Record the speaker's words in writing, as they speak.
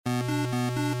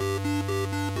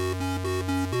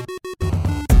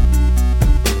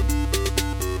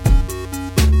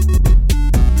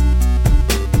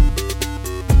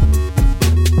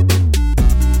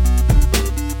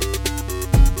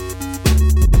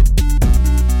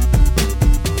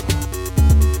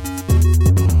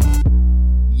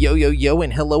yo,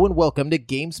 and hello and welcome to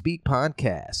GameSpeak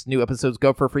Podcast. New episodes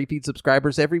go for free feed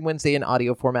subscribers every Wednesday in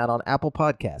audio format on Apple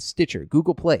Podcasts, Stitcher,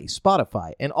 Google Play,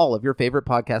 Spotify, and all of your favorite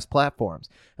podcast platforms,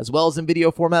 as well as in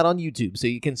video format on YouTube so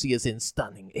you can see us in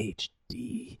stunning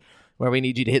HD, where we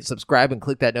need you to hit subscribe and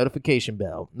click that notification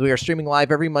bell. We are streaming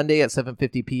live every Monday at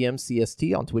 7:50 p.m.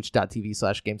 CST on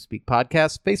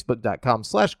twitch.tv/GameSpeakPodcast,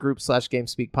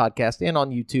 facebook.com/group/GameSpeakPodcast, and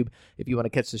on YouTube if you want to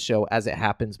catch the show as it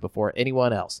happens before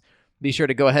anyone else. Be sure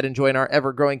to go ahead and join our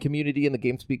ever-growing community in the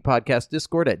GameSpeak Podcast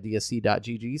Discord at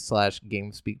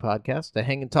dsc.gg/GameSpeakPodcast to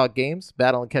hang and talk games,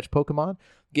 battle and catch Pokemon,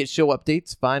 get show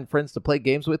updates, find friends to play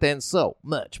games with, and so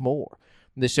much more.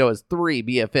 This show is three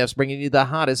BFFs bringing you the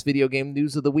hottest video game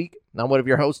news of the week. I'm one of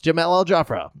your hosts, Jamel El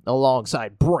Jafra,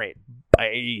 alongside Brent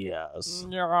Bass.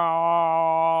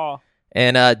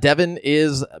 And Devin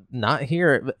is not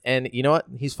here, and you know what?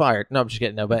 He's fired. No, I'm just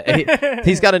kidding. No, but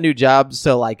he's got a new job,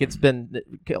 so like it's been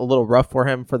a little rough for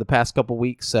him for the past couple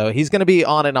weeks. So he's going to be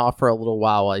on and off for a little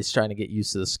while he's trying to get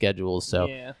used to the schedule.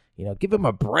 So, give him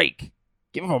a break.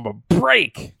 Give him a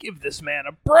break. Give this man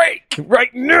a break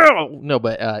right now. No,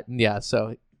 but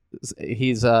so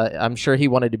he's I'm sure he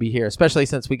wanted to be here, especially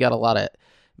since we got a lot of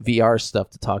VR stuff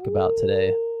to talk about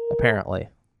today, apparently,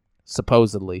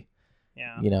 supposedly.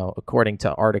 Yeah. According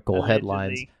to article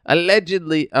headlines.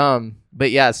 Allegedly. But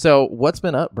yeah, so what's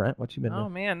been up, Brent? What you been doing? Oh,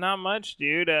 man, not much,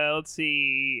 dude. Let's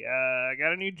see. I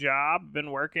got a new job. Been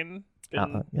working.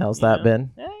 How's that been?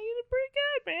 Yeah, you did pretty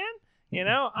good, man.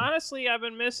 Honestly, I've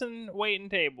been missing waiting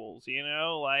tables,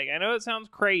 Like, I know it sounds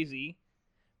crazy,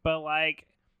 but, like,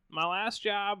 my last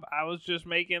job, I was just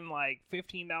making, like,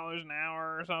 $15 an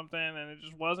hour or something, and it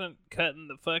just wasn't cutting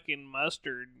the fucking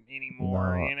mustard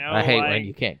anymore, No, I hate when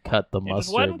you can't cut the mustard, It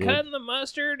just wasn't cutting the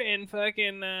mustard, and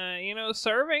fucking,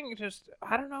 serving just,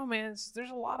 I don't know, man, there's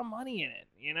a lot of money in it,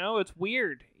 It's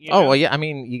weird, well, yeah, I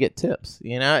mean, you get tips,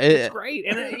 It's great,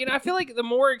 and, I feel like the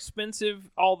more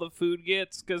expensive all the food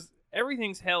gets, because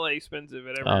everything's hella expensive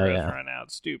at every restaurant now,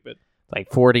 it's stupid. Like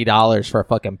 $40 for a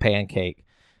fucking pancake.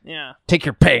 Yeah. Take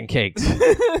your pancakes.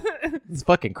 It's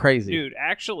fucking crazy. Dude,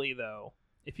 actually, though,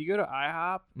 if you go to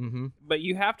IHOP, but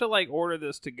you have to, like, order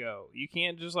this to go. You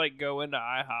can't just, like, go into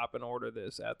IHOP and order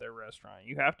this at their restaurant.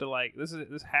 You have to, like, this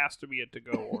has to be a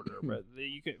to-go order. But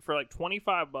you can, for, like,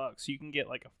 $25, you can get,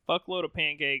 like, a fuckload of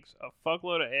pancakes, a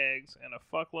fuckload of eggs, and a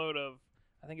fuckload of,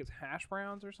 I think it's hash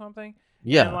browns or something.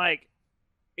 Yeah. And, like,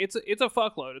 it's a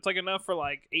fuckload. It's like enough for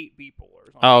like 8 people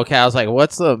or something. Oh, okay. I was like,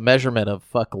 what's the measurement of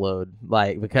fuckload?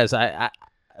 Like, because I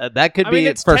that could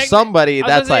be for somebody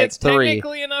that's like it's 3.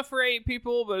 Technically enough for 8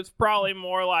 people, but it's probably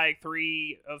more like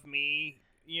 3 of me.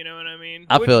 You know what I mean?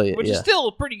 I feel you. Which is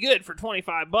still pretty good for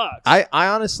 $25. I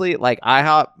honestly like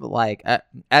IHOP. Like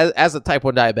as a type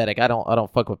 1 diabetic, I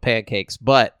don't fuck with pancakes,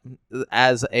 but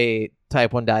as a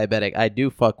type 1 diabetic, I do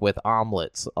fuck with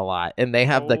omelets a lot, and they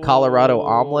have the Colorado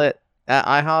omelet at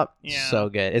IHOP. So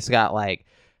good. It's got like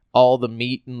all the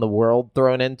meat in the world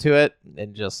thrown into it,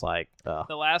 and just like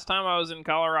the last time I was in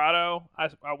Colorado, I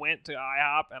went to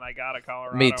IHOP and I got a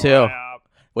Colorado. Me too. IHOP.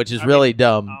 Which is really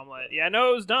dumb. Omelet. Yeah,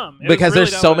 no, it was dumb. Because really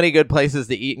there's so many good places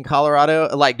to eat in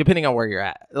Colorado. Like depending on where you're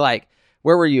at. Like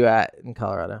where were you at in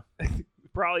Colorado?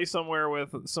 Probably somewhere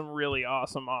with some really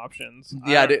awesome options.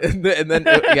 Yeah, and then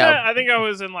yeah. I think I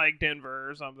was in like Denver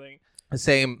or something.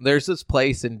 Same. There's this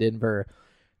place in Denver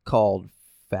called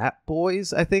Fat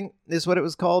Boys, I think is what it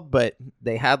was called, but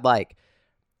they had like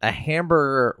a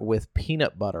hamburger with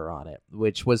peanut butter on it,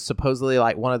 which was supposedly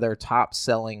like one of their top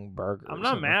selling burgers. I'm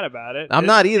not mad about it. I'm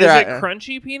not either. Is it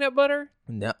crunchy peanut butter?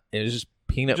 No, it was just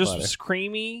peanut butter. Just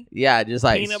creamy? Yeah, just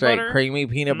like straight butter? Creamy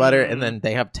peanut butter, and then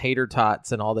they have tater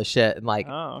tots and all the shit, and like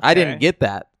okay. I didn't get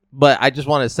that. But I just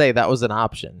want to say that was an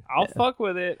option. I'll fuck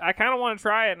with it. I kind of want to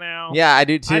try it now. Yeah, I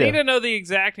do too. I need to know the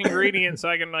exact ingredients so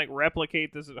I can like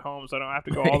replicate this at home so I don't have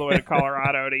to go all the way to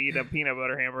Colorado to eat a peanut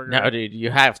butter hamburger. No, dude,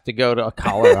 you have to go to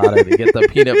Colorado to get the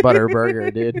peanut butter burger,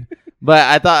 dude. But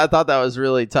I thought that was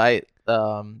really tight.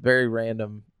 Very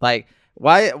random. Like,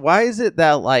 why is it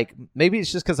that like maybe it's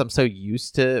just because I'm so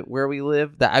used to where we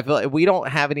live that I feel like we don't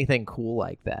have anything cool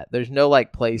like that. There's no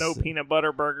like place. No peanut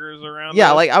butter burgers around.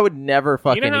 Yeah, like I would never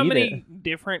fucking eat it. You know how many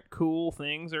different cool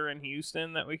things are in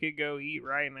Houston that we could go eat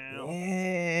right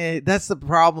now? That's the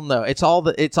problem though. It's all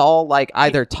like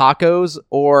either tacos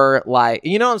or like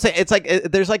what I'm saying. It's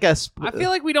like there's like a. I feel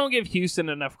like we don't give Houston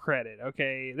enough credit.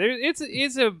 Okay,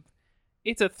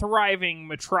 it's a thriving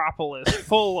metropolis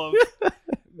full of.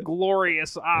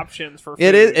 Glorious options for food.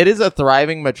 It is a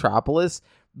thriving metropolis,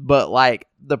 but like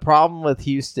the problem with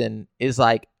Houston is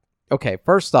like, okay,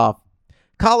 first off,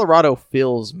 Colorado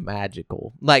feels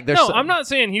magical. Like there's I'm not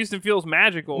saying Houston feels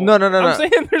magical. No. I'm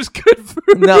saying there's good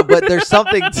food. No, but there's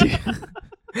something to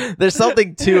there's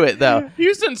something to it though.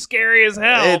 Houston's scary as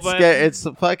hell.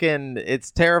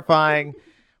 It's terrifying.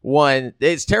 One,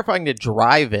 it's terrifying to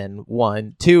drive in.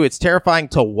 One, two, it's terrifying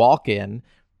to walk in.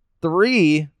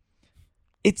 Three,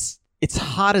 it's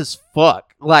hot as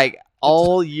fuck. Like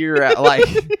all year,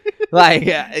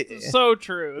 so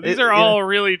true. These are all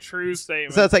really true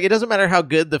statements. So it's like it doesn't matter how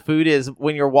good the food is.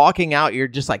 When you're walking out, you're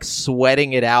just like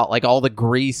sweating it out, like all the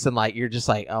grease, and like you're just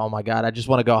like, oh my god, I just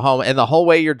want to go home. And the whole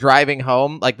way you're driving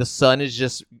home, like the sun is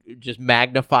just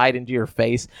magnified into your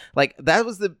face. Like that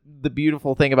was the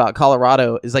beautiful thing about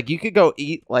Colorado is like you could go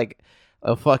eat like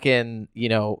a fucking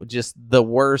just the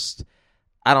worst.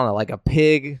 I don't know, like a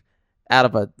pig out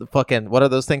of a fucking, what are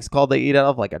those things called they eat out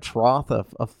of? Like a trough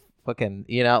of fucking,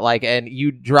 and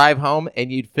you drive home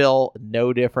and you'd feel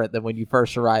no different than when you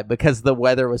first arrived because the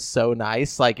weather was so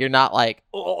nice. Like you're not like,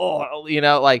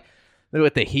 like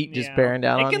with the heat just bearing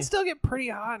down on you. It can still get pretty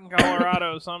hot in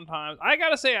Colorado sometimes. I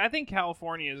gotta say, I think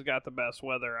California's got the best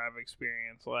weather I've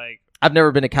experienced. Like, I've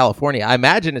never been to California. I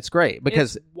imagine it's great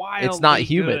because it's not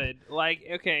humid. Good. Like,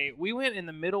 okay, we went in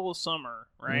the middle of summer,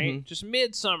 right? Mm-hmm. Just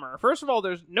midsummer. First of all,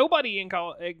 there's nobody in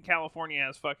California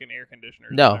has fucking air conditioners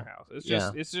in their house.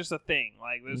 It's just a thing.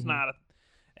 Like, there's not a.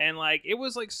 And, like, it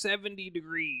was, like, 70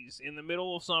 degrees in the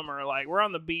middle of summer. Like, we're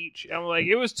on the beach. And, like,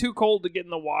 it was too cold to get in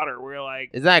the water. We were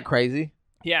like... Isn't that crazy?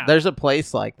 Yeah. There's a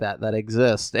place like that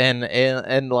exists.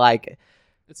 And like...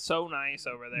 It's so nice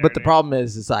over there. But the problem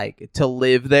is like, to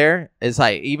live there is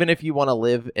like, even if you want to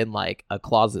live in, like, a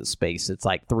closet space, it's,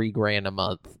 like, $3,000 a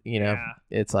month, Yeah.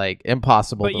 It's, like,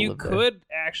 impossible to live there. But you could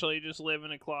actually just live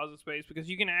in a closet space because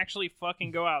you can actually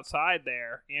fucking go outside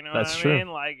there. You know That's what I true. mean?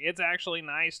 Like, it's actually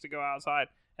nice to go outside.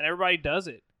 And everybody does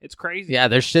it. It's crazy. Yeah,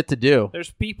 there's shit to do.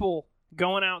 There's people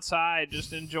going outside,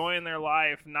 just enjoying their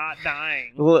life, not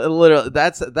dying. Literally,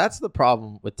 that's the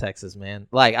problem with Texas, man.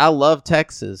 Like, I love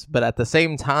Texas, but at the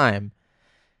same time,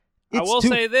 it's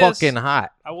fucking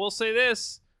hot. I will say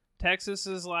this. Texas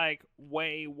is, like,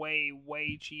 way, way,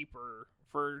 way cheaper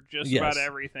for just about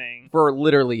everything. For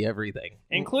literally everything.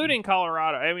 Including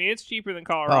Colorado. I mean, it's cheaper than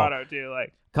Colorado, too.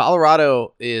 Like,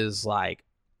 Colorado is, like,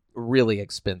 really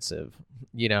expensive,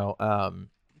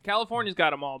 California's got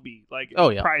them all beat, like,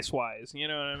 price wise. You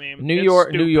know what I mean? New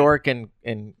York,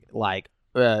 and like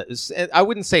I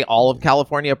wouldn't say all of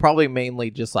California, probably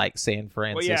mainly just like San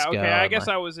Francisco. Well, yeah, okay. I guess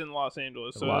I was in Los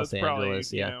Angeles, so that's probably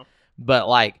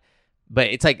But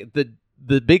it's like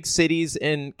the big cities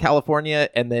in California,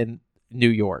 and then New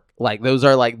York. Like those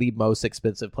are like the most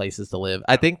expensive places to live.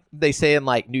 I think they say in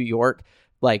like New York,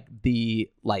 like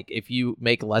if you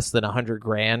make less than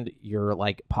 $100,000, your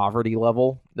like poverty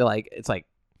level, like it's like,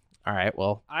 all right,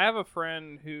 well, I have a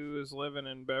friend who is living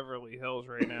in Beverly Hills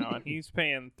right now, and he's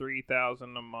paying $3,000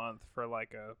 a month for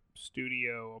like a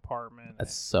studio apartment.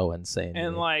 That's so insane.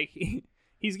 And like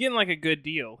he's getting like a good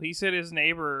deal. He said his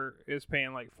neighbor is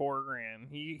paying like $4,000.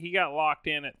 He got locked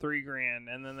in at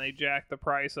 $3,000, and then they jacked the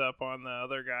price up on the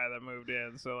other guy that moved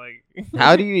in. So like,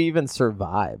 how do you even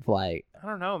survive? Like, I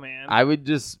don't know, man.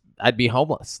 I'd be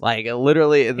homeless. Like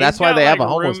literally, that's why they have a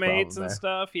homeless roommates problem and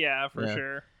stuff. Yeah, for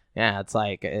sure. Yeah, it's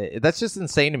like that's just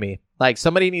insane to me. Like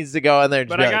somebody needs to go in there. And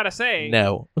but I gotta say,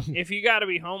 no. If you got to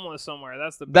be homeless somewhere,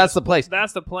 that's the place.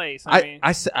 That's the place.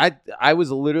 I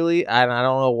was literally, and I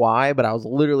don't know why, but I was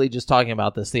literally just talking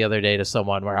about this the other day to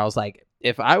someone where I was like,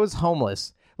 if I was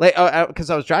homeless, like, because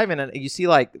I was driving and you see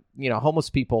like homeless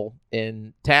people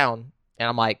in town, and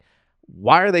I'm like,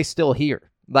 why are they still here?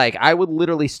 Like I would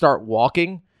literally start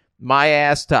walking my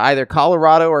ass to either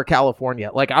Colorado or California.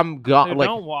 Like I'm gone. Like,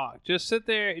 don't walk. Just sit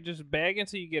there. Just beg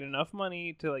until you get enough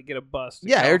money to like get a bus. To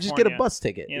California. Or just get a bus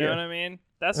ticket. You know what I mean?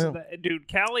 Dude.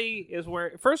 Cali is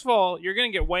where. First of all, you're gonna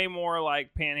get way more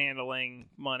like panhandling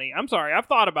money. I'm sorry. I've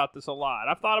thought about this a lot.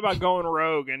 I've thought about going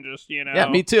rogue and just yeah,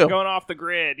 me too. Going off the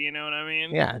grid. You know what I mean?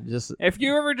 Yeah. Just if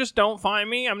you ever just don't find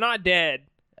me, I'm not dead.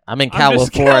 I'm in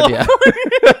California.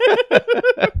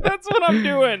 That's what I'm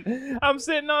doing. I'm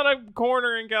sitting on a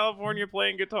corner in California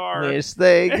playing guitar. Wish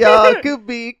they y'all could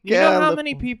be. You know how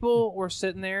many people were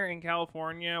sitting there in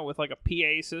California with like a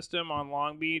PA system on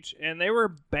Long Beach, and they were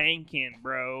banking,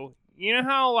 bro. You know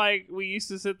how like we used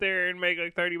to sit there and make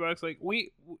like $30? Like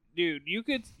dude,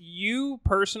 you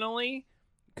personally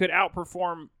could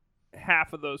outperform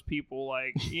half of those people.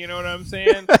 Like, you know what I'm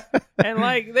saying? And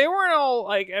like they weren't all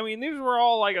like, I mean, these were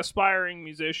all like aspiring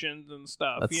musicians and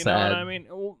stuff. That's you sad. know what I mean?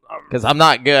 Because I'm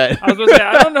not good. I was gonna say,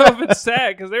 I don't know if it's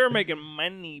sad because they were making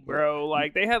money, bro.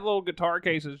 Like they had little guitar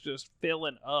cases just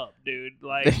filling up, dude.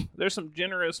 Like there's some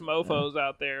generous mofos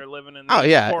out there living in these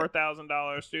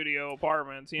 $4,000 studio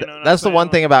apartments. You know, what that's I'm the one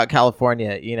saying? thing about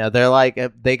California. You know, they're like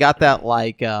they got that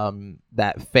like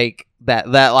that fake that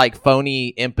like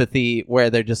phony empathy where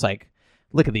they're just like,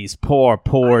 look at these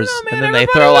poors, and then they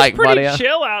throw like money. Pretty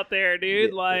chill out there,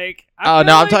 dude. Like, I'm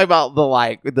talking about the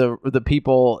like the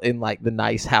people in like the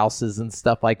nice houses and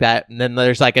stuff like that. And then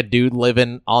there's like a dude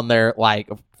living on their like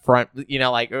front, you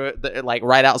know, like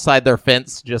right outside their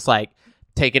fence, just like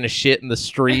taking a shit in the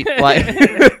street. Like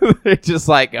they just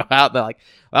like go out. They're like,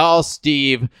 oh,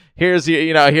 Steve, here's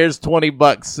here's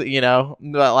 $20. You know,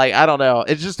 but like I don't know.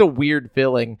 It's just a weird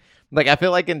feeling. Like I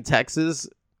feel like in Texas,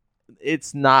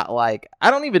 it's not like I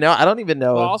don't even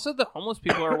know. Well, also the homeless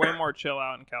people are way more chill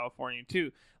out in California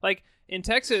too. Like in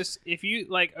Texas, if you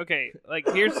like, okay, like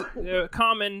here's a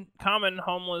common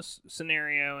homeless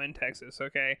scenario in Texas.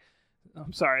 Okay,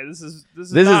 I'm sorry, this is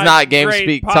not Game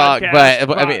Speak talk,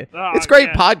 but I mean it's great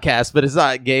podcast, but it's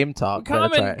not game talk.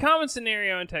 Common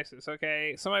scenario in Texas.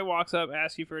 Okay, somebody walks up,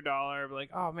 asks you for $1,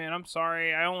 like, oh man, I'm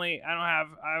sorry, I've only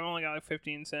got like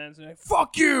 15 cents. And like,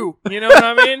 fuck you. You know what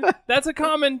I mean? That's a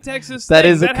common Texas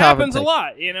thing. That happens a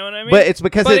lot. You know what I mean? But it's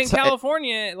because in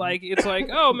California, like it's like,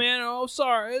 oh man, oh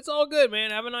sorry, it's all good,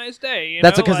 man. Have a nice day.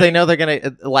 That's because they know they're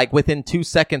gonna like within 2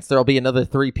 seconds there'll be another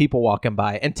 3 people walking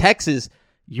by. In Texas,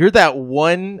 you're that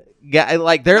one guy,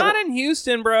 like they're not in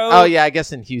Houston, bro. Oh yeah, I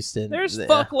guess in Houston. There's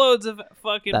fuckloads of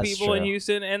fucking people in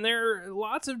Houston, and there are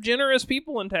lots of generous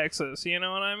people in Texas. You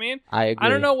know what I mean? I agree. I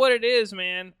don't know what it is,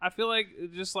 man. I feel like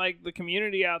just like the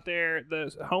community out there,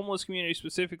 the homeless community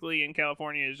specifically in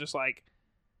California, is just like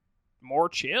more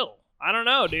chill. I don't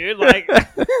know, dude. Like,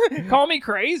 call me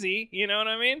crazy. You know what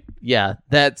I mean? Yeah,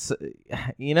 that's,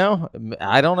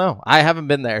 I don't know. I haven't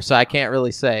been there, so I can't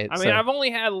really say. I mean, I've only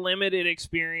had limited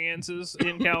experiences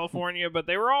in California, but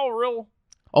they were all real.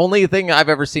 Only thing I've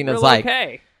ever seen is like,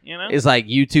 okay, you know, is like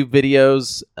YouTube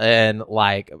videos and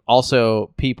like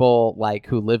also people like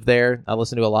who live there. I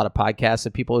listen to a lot of podcasts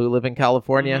of people who live in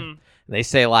California. Mm-hmm. They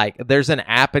say like there's an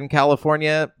app in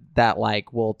California that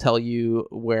like will tell you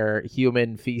where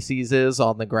human feces is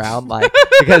on the ground, like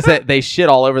because they shit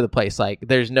all over the place. Like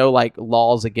there's no like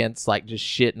laws against like just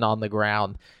shitting on the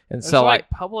ground. And there's so like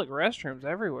public restrooms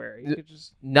everywhere. You could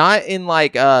just not in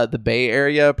like the Bay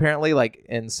Area apparently, like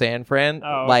in San Fran.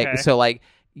 Oh, okay. Like so like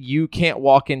you can't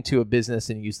walk into a business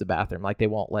and use the bathroom. Like they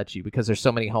won't let you because there's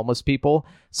so many homeless people.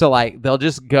 So like they'll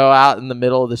just go out in the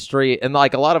middle of the street, and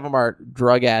like a lot of them are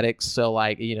drug addicts. So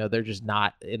like, they're just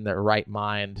not in their right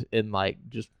mind and like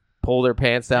just pull their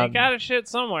pants down. You gotta shit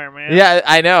somewhere, man. Yeah,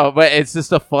 I know, but it's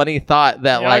just a funny thought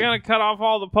that like, you're not gonna cut off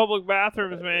all the public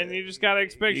bathrooms, man. You just gotta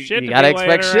expect shit. You gotta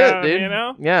expect shit, around, dude. You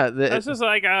know? Yeah, that's just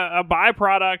like a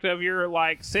byproduct of your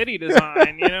like city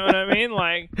design. You know what I mean?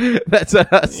 Like that's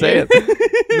what I was saying.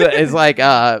 It's like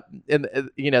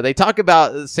they talk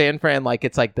about San Fran like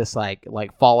it's like this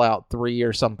like Fallout 3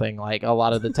 or something. Like a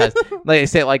lot of the times, they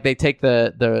say like they take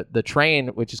the train,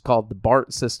 which is called the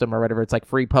BART system or whatever. It's like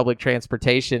free public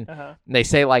transportation. Uh-huh. And they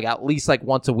say like at least like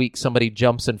once a week somebody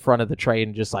jumps in front of the train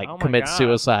and just like commits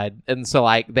suicide. And so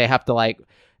like they have to like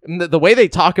the way they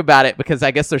talk about it, because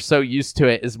I guess they're so used to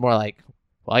it, is more like,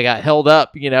 well, I got held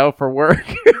up, for work.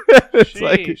 It's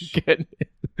like,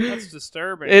 that's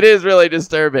disturbing. It is really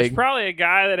disturbing. There's probably a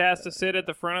guy that has to sit at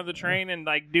the front of the train and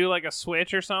like do like a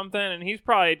switch or something, and he's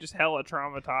probably just hella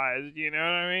traumatized. You know what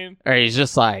I mean? Or he's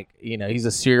just like, he's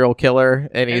a serial killer,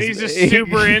 and he's just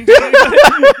super into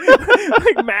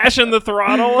it, like mashing the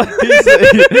throttle.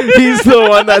 He's the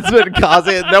one that's been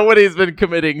causing it. Nobody's been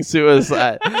committing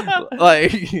suicide. Like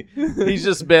he's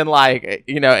just been like,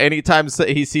 anytime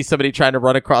he sees somebody trying to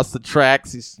run across the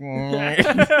tracks, he's.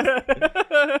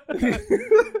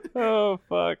 Oh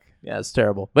fuck. Yeah, it's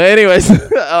terrible. But anyways,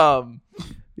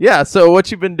 yeah, so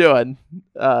what you been doing?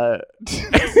 Yeah,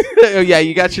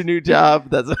 you got your new job.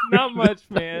 That's not much,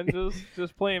 man.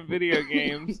 Just playing video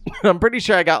games. I'm pretty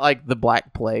sure I got like the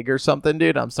Black Plague or something,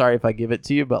 dude. I'm sorry if I give it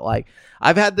to you, but like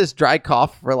I've had this dry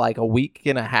cough for like a week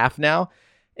and a half now,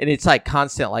 and it's like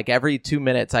constant. Like every 2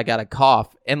 minutes I got a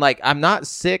cough, and like I'm not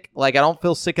sick. Like I don't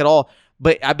feel sick at all.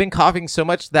 But I've been coughing so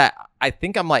much that I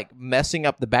think I'm like messing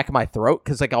up the back of my throat,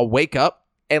 because like I'll wake up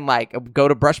and like go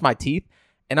to brush my teeth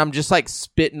and I'm just like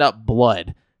spitting up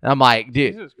blood. And I'm like,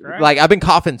 dude, like I've been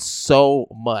coughing so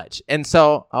much. And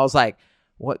so I was like,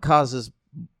 what causes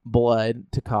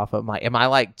blood to cough up my. Am I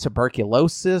like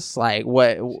tuberculosis? Like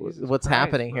what's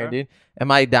happening here, dude? Am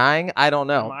I dying? I don't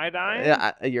know. Am I dying?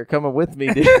 Yeah, you're coming with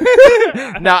me, dude.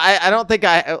 No, I don't think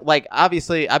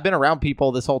obviously I've been around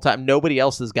people this whole time. Nobody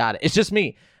else has got it. It's just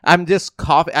me. I'm just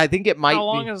coughing. I think it might How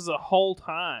long is the whole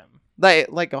time?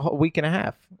 Like a whole week and a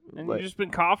half. And like, you've just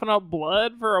been coughing up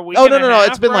blood for a week no, half,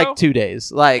 it's been bro? like 2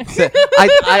 days. Like, so,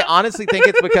 I honestly think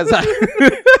it's because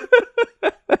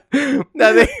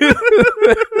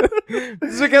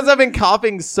it's because I've been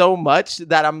coughing so much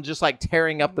that I'm just like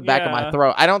tearing up the back of my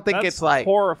throat. I don't think it's like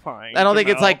horrifying. I don't think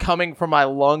it's like coming from my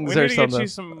lungs or something. Get you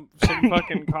some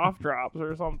fucking cough drops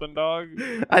or something, dog.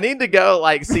 I need to go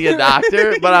like see a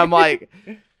doctor, but I'm like,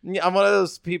 I'm one of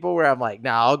those people where I'm like,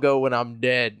 nah, I'll go when I'm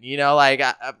dead. You know, like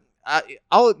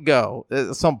I'll go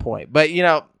at some point, but you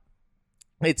know,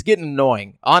 it's getting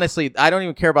annoying. Honestly, I don't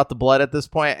even care about the blood at this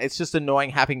point. It's just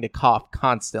annoying having to cough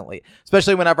constantly,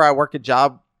 especially whenever I work a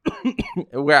job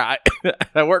where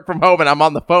I work from home and I'm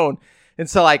on the phone. And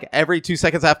so like every 2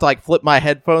 seconds I have to like flip my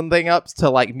headphone thing up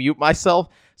to like mute myself.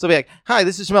 So I'll be like, hi,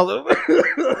 this is Jamel.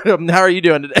 How are you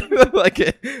doing today? Like,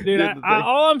 dude,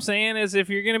 all I'm saying is if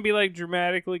you're going to be like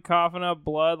dramatically coughing up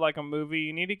blood like a movie,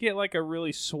 you need to get like a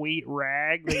really sweet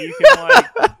rag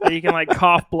that you can like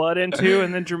cough blood into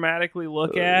and then dramatically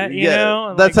look at, you know?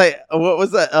 And that's like what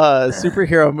was that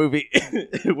superhero movie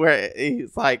where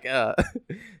he's like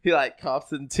he like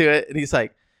coughs into it and he's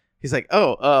like,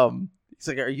 oh, he's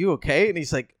like, are you okay? And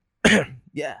he's like,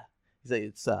 yeah. He's like,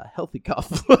 it's healthy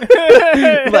cough.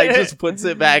 Like, just puts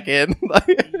it back in.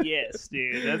 Yes,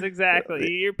 dude. That's exactly.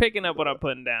 You're picking up what I'm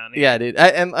putting down here. Yeah, dude.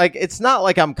 And, like, it's not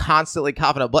like I'm constantly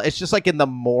coughing up blood. It's just, like, in the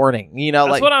morning, you know?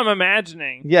 That's like, what I'm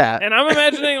imagining. Yeah. And I'm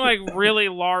imagining, like, really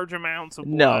large amounts of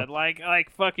blood. No. Like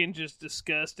fucking just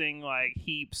disgusting, like,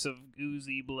 heaps of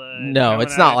oozy blood. No,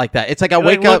 it's not like that. It's like I you,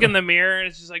 wake like, up. look in the mirror and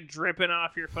it's just, like, dripping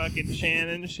off your fucking chin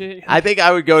and shit. I think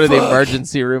I would go to the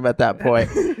emergency room at that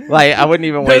point. Like, I wouldn't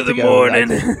even wait to go.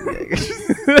 Morning.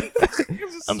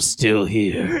 I'm still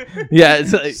here. Yeah,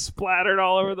 it's like, splattered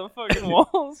all over the fucking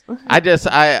walls.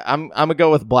 I'm gonna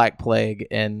go with Black Plague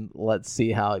and let's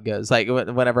see how it goes. Like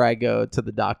whenever I go to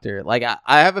the doctor, like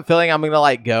I have a feeling I'm gonna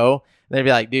like go and they'd be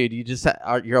like, dude, you just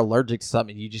you're allergic to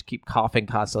something. You just keep coughing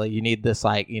constantly. You need this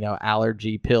like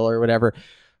allergy pill or whatever.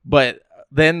 But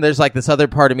then there's like this other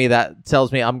part of me that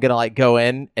tells me I'm gonna like go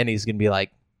in and he's gonna be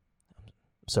like,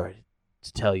 I'm sorry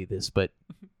to tell you this, but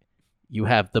you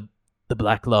have the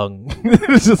black lung.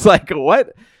 It's just like,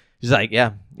 what? She's like,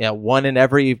 yeah, 1 in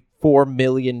every 4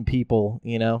 million people,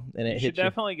 and it hits you.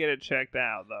 Definitely get it checked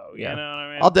out, though. Yeah. You know what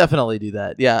I mean? I'll definitely do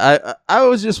that. Yeah, I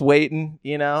was just waiting.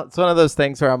 It's one of those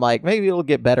things where I'm like, maybe it'll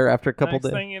get better after a couple days.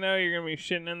 Next thing you know, you're gonna be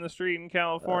shitting in the street in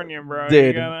California, bro.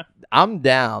 Dude, I'm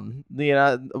down.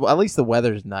 At least the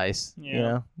weather's nice.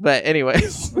 Yeah. But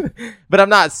anyways, but I'm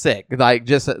not sick. Like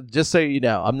just so you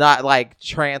know, I'm not like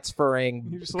transferring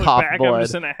you just look cough back, blood. I'm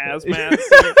just in a hazmat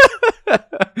suit.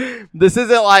 This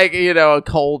isn't like a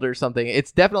cold or something.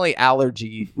 It's definitely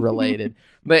allergy related.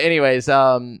 But anyways,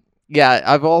 yeah,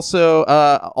 I've also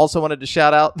wanted to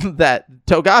shout out that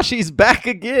Togashi's back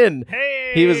again.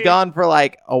 Hey, he was gone for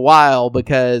like a while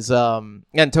because and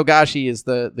Togashi is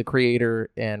the creator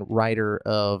and writer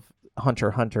of Hunter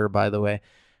x Hunter, by the way,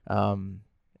 and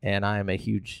I am a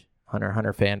huge Hunter x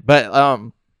Hunter fan. But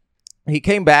he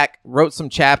came back, wrote some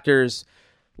chapters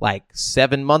like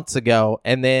 7 months ago,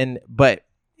 but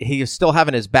he was still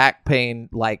having his back pain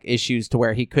like issues to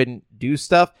where he couldn't do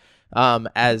stuff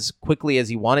as quickly as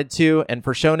he wanted to. And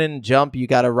for Shonen Jump, you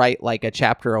got to write like a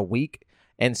chapter a week.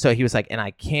 And so he was like,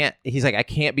 I can't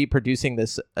be producing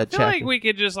this I feel chapter. like we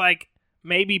could just like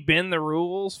maybe bend the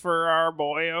rules for our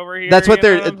boy over here. That's what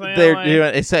they're like,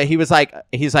 doing. So he's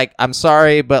like, I'm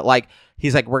sorry, but like,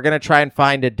 he's like, we're going to try and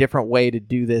find a different way to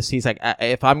do this. He's like,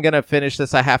 if I'm going to finish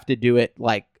this, I have to do it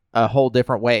like a whole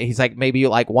different way. He's like, maybe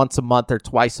like once a month or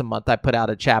twice a month I put out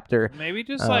a chapter. Maybe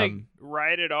just like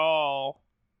write it all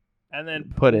and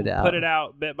then put it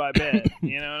out bit by bit.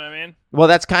 You know what I mean? Well,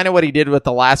 that's kind of what he did with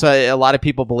the last one. A lot of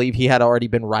people believe he had already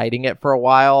been writing it for a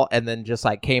while and then just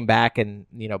like came back and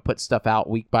put stuff out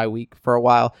week by week for a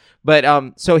while. But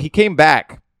so he came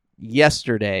back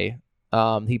yesterday.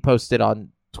 He posted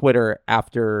on Twitter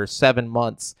after 7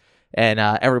 months and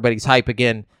everybody's hype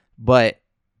again. But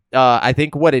I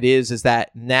think what it is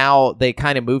that now they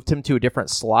kind of moved him to a different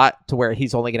slot to where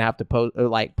he's only going to have to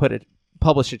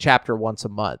publish a chapter once a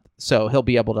month. So he'll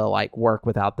be able to like work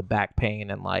without the back pain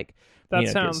and like that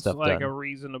sounds get stuff like done. a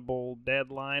reasonable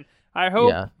deadline. I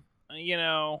hope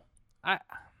I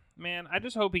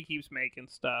just hope he keeps making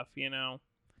stuff,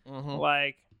 Mm-hmm.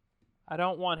 Like I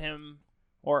don't want him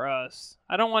or us.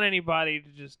 I don't want anybody to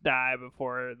just die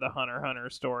before the Hunter x Hunter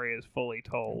story is fully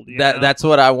told. That's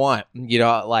what I want.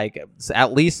 Like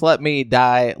at least let me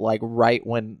die like right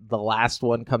when the last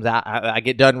one comes out. I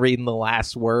get done reading the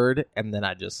last word and then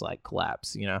I just like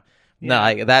collapse. No,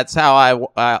 like, that's how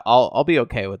I'll be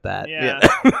okay with that. Yeah.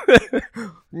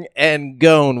 And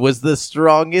Gon was the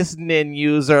strongest nin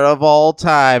user of all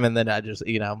time, and then I just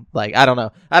like I don't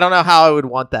know how I would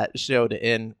want that show to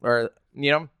end, or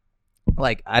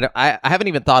like I haven't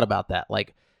even thought about that.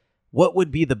 Like, what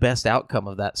would be the best outcome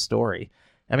of that story?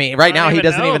 I mean, right now he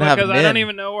doesn't even have nin. I don't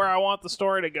even know where I want the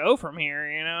story to go from here.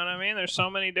 You know what I mean? There's so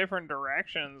many different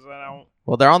directions that I don't.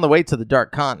 Well, they're on the way to the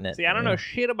Dark Continent. See, I don't know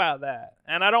shit about that,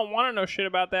 and I don't want to know shit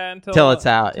about that until it's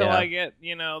out. Until I get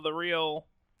the real.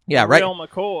 Yeah, right. Real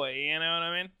McCoy. You know what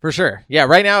I mean? For sure. Yeah.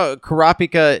 Right now,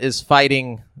 Kurapika is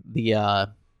fighting the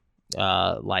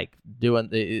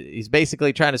he's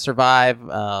basically trying to survive.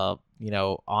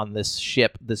 On this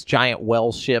ship, this giant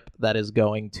whale ship that is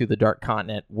going to the Dark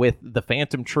Continent with the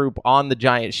Phantom Troop on the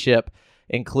giant ship,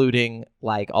 including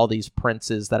like all these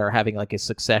princes that are having like a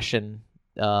succession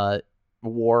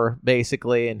war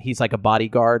basically, and he's like a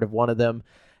bodyguard of one of them,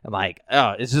 and like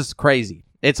it's just crazy.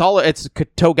 It's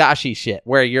Togashi shit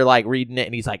where you're like reading it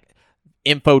and he's like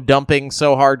info dumping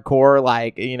so hardcore,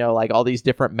 like like all these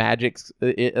different magics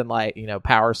and like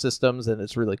power systems, and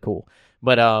it's really cool.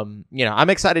 But I'm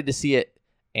excited to see it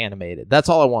animated. That's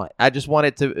all I want. I just want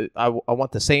it to. I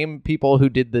want the same people who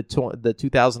did the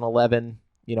 2011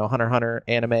 Hunter x Hunter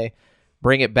anime.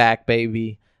 Bring it back,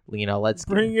 baby. Let's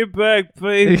bring it back,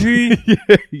 baby.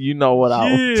 You know what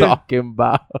I'm talking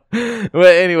about.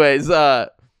 But anyways,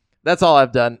 that's all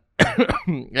I've done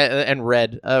and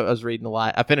read. I was reading a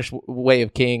lot. I finished Way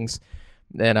of Kings,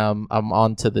 and I'm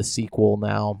on to the sequel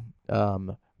now.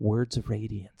 Words of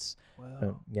Radiance.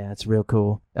 Wow. Yeah, it's real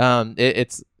cool.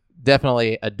 It's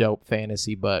definitely a dope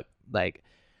fantasy book. Like,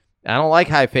 I don't like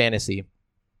high fantasy,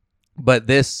 but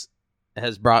this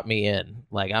has brought me in.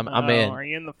 Like, I'm in. Are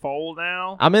you in the fold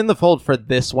now? I'm in the fold for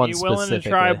this one specifically. You willing to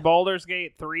try Baldur's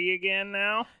Gate 3 again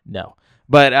now? No,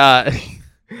 but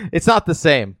it's not the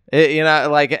same. It's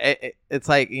like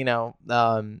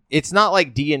it's not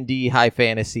like D&D high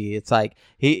fantasy. It's like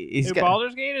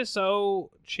Baldur's Gate is so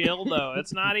chill though.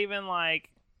 It's not even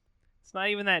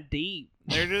that deep.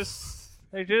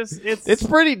 It's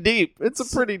pretty deep. It's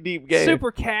a pretty deep game.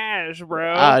 Super cash,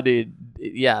 bro. Dude.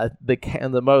 Yeah,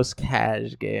 the most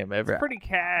cash game ever. It's pretty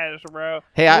cash, bro.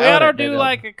 Hey, we ought to do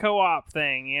like a co-op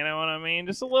thing. You know what I mean?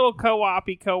 Just a little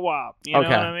co-op-y co-op. You know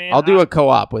what I mean? I'll do a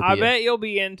co-op with you. I bet you'll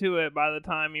be into it by the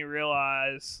time you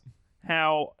realize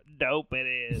how dope it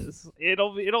is.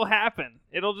 It'll happen.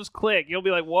 It'll just click. You'll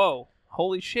be like, whoa,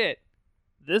 holy shit,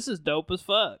 this is dope as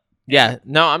fuck. Yeah,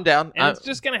 no, I'm down. And it's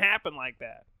just gonna happen like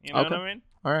that. You know what I mean?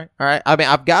 All right. I mean,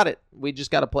 I've got it. We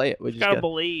just got to play it. We just got to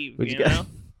believe.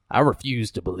 I refuse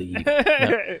to believe.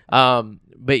 No.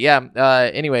 But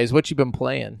yeah. Anyways, what you been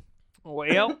playing?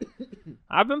 Well,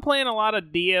 I've been playing a lot of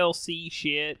DLC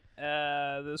shit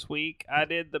this week. I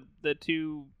did the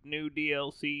 2 new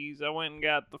DLCs. I went and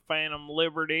got the Phantom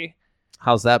Liberty.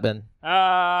 How's that been?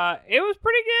 It was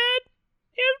pretty good.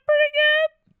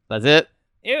 That's it?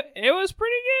 It was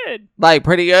pretty good. Like,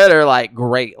 pretty good or, like,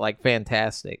 great, like,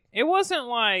 fantastic? It wasn't,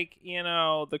 like,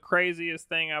 the craziest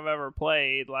thing I've ever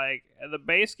played. Like, the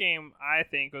base game, I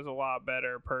think, was a lot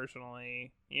better,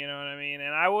 personally. You know what I mean?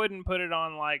 And I wouldn't put it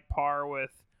on, like, par with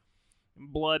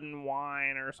Blood and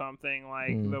Wine or something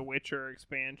like the Witcher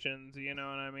expansions, you know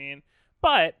what I mean?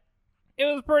 But it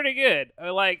was pretty good.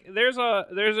 Like, there's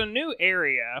a new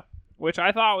area, which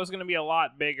I thought was going to be a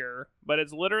lot bigger, but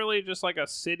it's literally just like a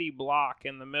city block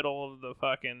in the middle of the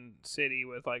fucking city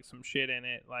with like some shit in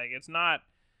it. Like, it's not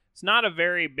a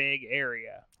very big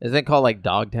area. Is it called like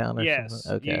Dogtown or yes,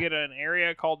 something? Okay. You get an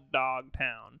area called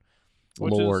Dogtown.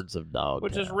 Lords of Dogtown.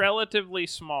 Which is relatively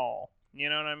small. You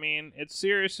know what I mean? It's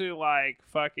seriously like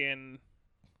fucking...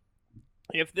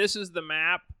 If this is the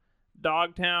map,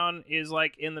 Dogtown is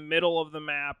like in the middle of the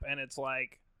map, and it's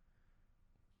like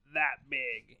that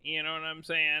big. You know what I'm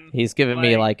saying? He's giving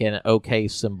me like an OK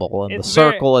symbol, and the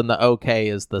circle and the OK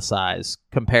is the size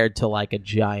compared to like a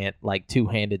giant, like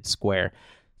 2-handed square.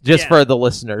 Just for the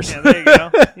listeners. Yeah, there you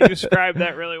go. You described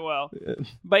that really well.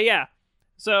 But yeah,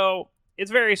 so it's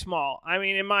very small. I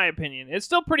mean, in my opinion, it's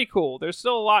still pretty cool. There's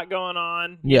still a lot going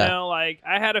on. You know, like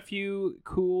I had a few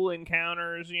cool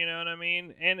encounters, you know what I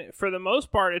mean? And for the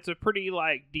most part, it's a pretty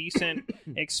like decent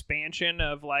expansion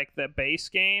of like the base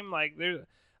game. Like there's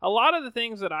a lot of the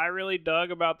things that I really dug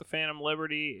about the Phantom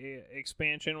Liberty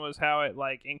expansion was how it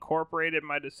like incorporated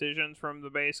my decisions from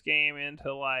the base game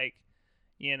into like,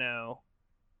 you know,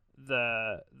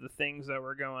 the things that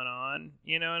were going on.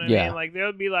 You know what I Yeah. mean? Like there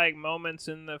would be like moments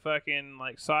in the fucking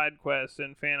like side quest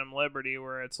in Phantom Liberty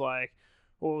where it's like,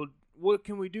 well, what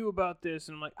can we do about this?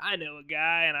 And I'm like, I know a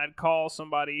guy, and I'd call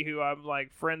somebody who I'm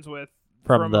like friends with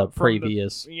from the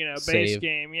previous base save.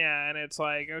 game, yeah, and it's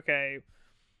like, okay,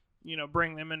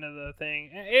 bring them into the thing.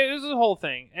 It was a whole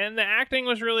thing, and the acting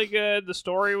was really good. The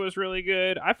story was really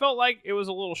good. I felt like it was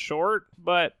a little short,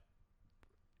 but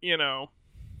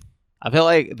I feel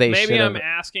like they maybe should've... I'm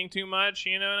asking too much.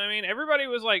 You know what I mean? Everybody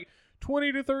was like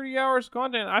 20 to 30 hours of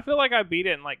content. I feel like I beat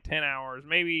it in like 10 hours,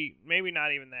 maybe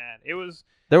not even that. It was.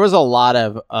 There was a lot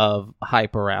of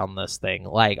hype around this thing.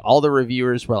 Like, all the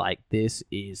reviewers were like, this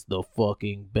is the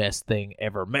fucking best thing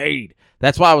ever made.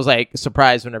 That's why I was, like,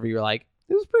 surprised whenever you were like,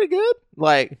 it was pretty good.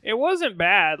 Like, it wasn't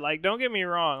bad. Like, don't get me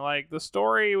wrong. Like, the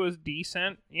story was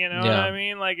decent. You know what I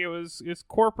mean? Like, it's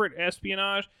corporate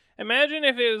espionage. Imagine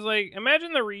if it was like,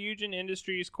 imagine the Ryujin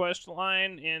Industries quest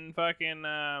line in fucking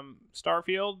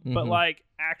Starfield, but, like,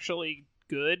 actually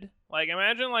good. Like,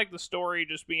 imagine, like, the story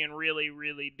just being really,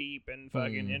 really deep and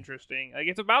fucking interesting. Like,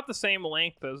 it's about the same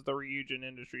length as the Ryujin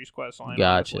Industries questline,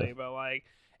 Gotcha. honestly, but, like,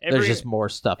 there's just more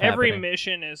stuff every happening.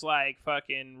 mission is, like,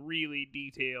 fucking really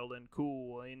detailed and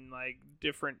cool and, like,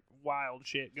 different wild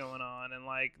shit going on. And,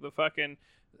 like, the fucking...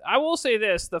 I will say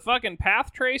this, the fucking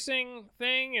path tracing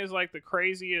thing is, like, the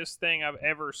craziest thing I've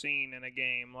ever seen in a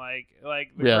game. Like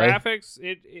the Really? graphics,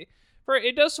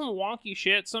 it does some wonky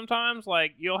shit sometimes.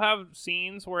 Like, you'll have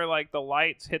scenes where, like, the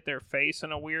lights hit their face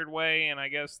in a weird way, and I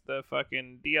guess the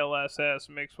fucking DLSS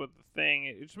mixed with the thing,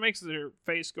 it just makes their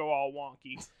face go all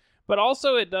wonky. But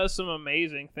also, it does some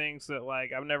amazing things that,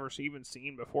 like, I've never even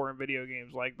seen before in video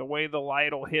games. Like, the way the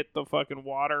light will hit the fucking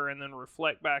water and then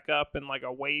reflect back up in, like,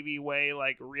 a wavy way,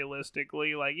 like,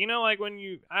 realistically. Like, like, when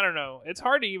you... I don't know. It's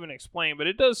hard to even explain, but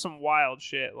it does some wild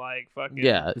shit, like, fucking...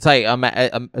 Yeah, it's like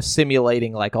I'm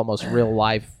simulating, like, almost real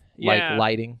life, like,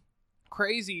 lighting.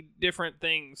 Crazy different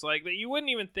things, like, that you wouldn't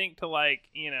even think to, like,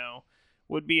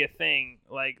 would be a thing,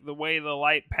 like the way the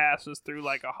light passes through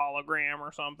like a hologram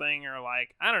or something, or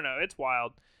like, I don't know, it's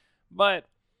wild. But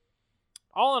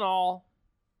all in all,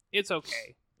 it's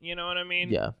okay. You know what I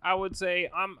mean? Yeah. I would say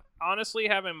I'm honestly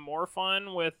having more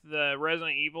fun with the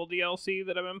Resident Evil DLC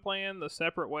that I've been playing, the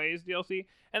Separate Ways DLC.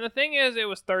 And the thing is, it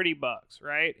was $30,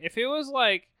 right? If it was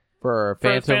like for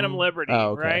Phantom Liberty,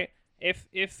 okay. right?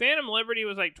 If Phantom Liberty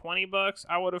was like $20,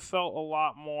 I would have felt a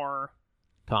lot more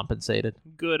compensated,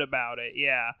 good about it.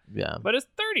 Yeah. But it's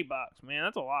 $30, man.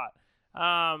 That's a lot.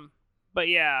 But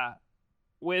yeah,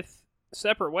 with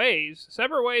Separate Ways is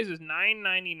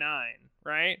 $9.99,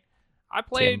 right? I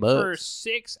played for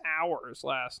 6 hours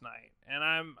last night, and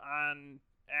I'm on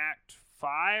Act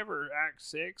 5 or Act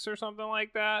 6 or something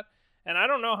like that. And I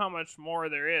don't know how much more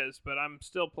there is, but I'm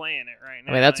still playing it right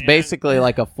now. I mean, that's basically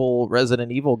like a full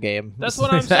Resident Evil game. That's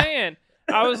what I'm saying.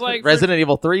 I was like, Resident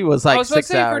Evil 3 was like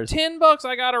 6 hours. For $10,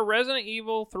 I got a Resident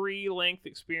Evil 3 length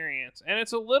experience, and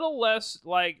it's a little less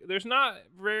like, there's not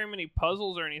very many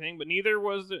puzzles or anything, but neither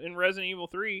was in Resident Evil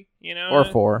 3, or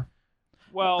 4.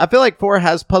 Well, I feel like 4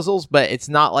 has puzzles, but it's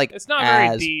not like it's not as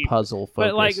very deep, puzzle focused.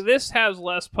 But like, this has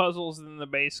less puzzles than the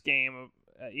base game.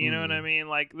 You know what I mean?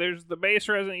 Like, there's the base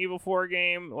Resident Evil 4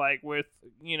 game, like, with,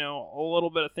 a little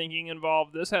bit of thinking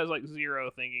involved. This has, like, zero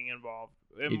thinking involved.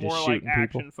 And more, like,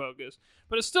 action-focused.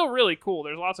 But it's still really cool.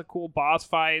 There's lots of cool boss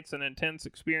fights and intense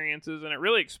experiences, and it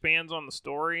really expands on the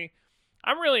story.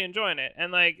 I'm really enjoying it.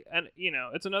 And, like,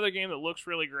 it's another game that looks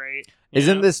really great.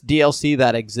 Isn't this DLC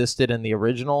that existed in the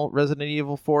original Resident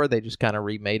Evil 4? They just kind of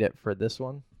remade it for this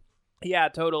one? Yeah,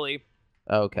 totally.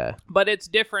 Okay. But it's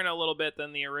different a little bit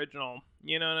than the original.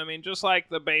 You know what I mean? Just like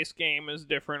the base game is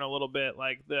different a little bit,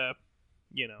 like the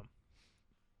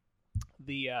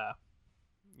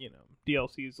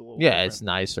DLC is a little different. It's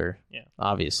nicer. Yeah.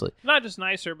 Obviously. Not just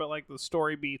nicer, but like the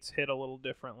story beats hit a little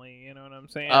differently, you know what I'm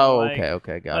saying? Oh, like,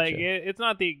 okay, gotcha. Like it's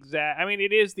not the exact, I mean,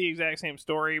 it is the exact same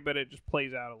story, but it just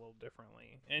plays out a little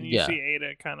differently. And you see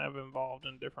Ada kind of involved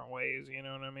in different ways, you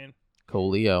know what I mean?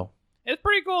 Coolio. It's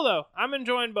pretty cool, though. I'm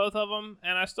enjoying both of them,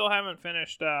 and I still haven't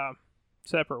finished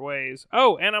Separate Ways.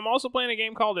 Oh, and I'm also playing a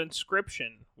game called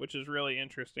Inscription, which is really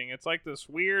interesting. It's like this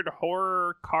weird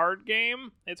horror card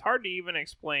game. It's hard to even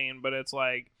explain, but it's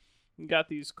like, you got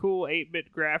these cool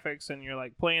 8-bit graphics, and you're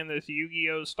like playing this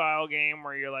Yu-Gi-Oh style game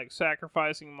where you're like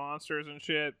sacrificing monsters and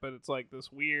shit, but it's like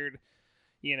this weird,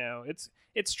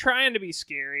 it's trying to be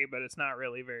scary, but it's not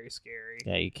really very scary.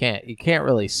 Yeah, you can't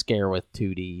really scare with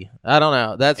 2D. I don't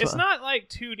know. It's not like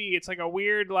 2D. It's like a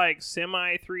weird, like,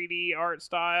 semi 3D art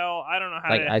style. I don't know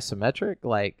how like isometric,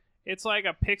 like it's like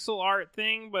a pixel art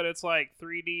thing, but it's like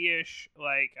 3D-ish.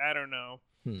 Like, I don't know.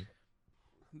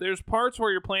 there's parts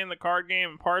where you're playing the card game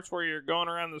and parts where you're going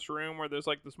around this room where there's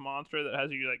like this monster that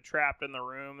has you like trapped in the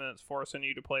room and it's forcing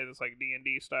you to play this like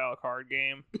D&D style card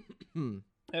game.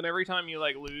 And every time you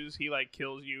like lose, he like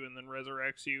kills you and then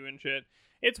resurrects you and shit.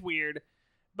 It's weird,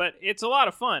 but it's a lot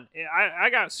of fun. I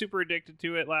got super addicted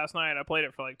to it last night. I played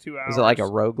it for like 2 hours. Is it like a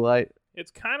roguelite?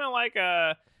 It's kind of like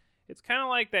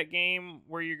that game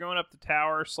where you're going up the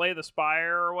tower, Slay the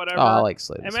Spire or whatever. Oh, I like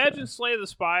Slay the Spire. Imagine Slay the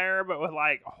Spire, but with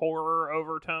like horror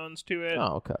overtones to it.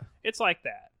 Oh, okay. It's like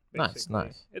that. Basically.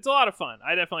 Nice. It's a lot of fun.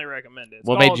 I definitely recommend it.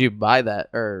 What made you buy that?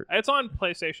 Or it's on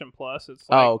PlayStation Plus. It's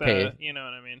like okay. You know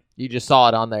what I mean? You just saw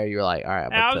it on there. You were like, all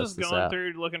right, I was just going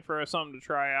through looking for something to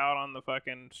try out on the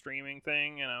fucking streaming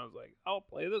thing, and I was like, I'll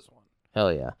play this one.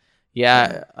 Hell yeah.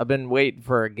 Yeah, I've been waiting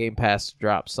for Game Pass to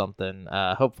drop something.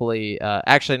 Hopefully,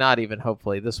 actually not even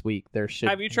hopefully, this week there should...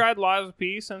 Have you tried Lies of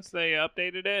P since they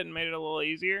updated it and made it a little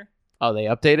easier? Oh, they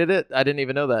updated it? I didn't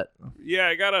even know that. Yeah,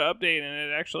 I got an update,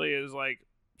 and it actually is like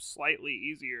slightly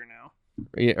easier now.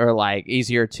 Or like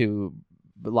easier to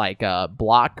like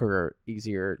block, or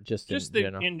easier just in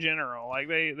general? In general. Like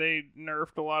they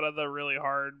nerfed a lot of the really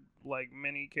hard like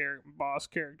mini boss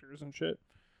characters and shit.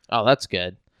 Oh, that's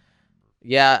good.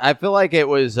 Yeah, I feel like it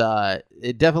was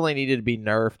it definitely needed to be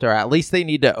nerfed, or at least they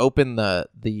need to open the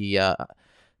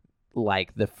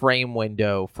like the frame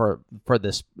window for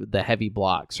the heavy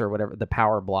blocks or whatever, the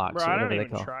power blocks. Bro, or I whatever don't they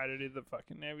even call. try to do the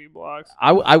fucking heavy blocks.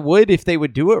 I would if they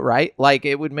would do it right. Like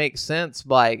it would make sense.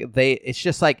 Like it's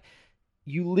just like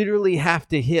you literally have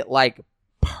to hit like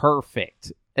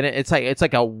perfect, and it's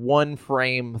like a one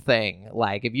frame thing.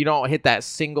 Like if you don't hit that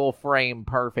single frame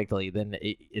perfectly, then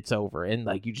it's over, and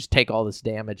like you just take all this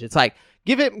damage. It's like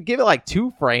give it like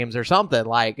 2 frames or something.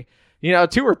 Like 2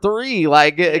 or 3.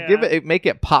 Like give it, make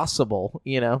it possible.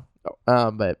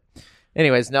 But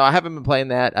anyways, no, I haven't been playing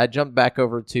that. I jumped back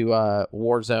over to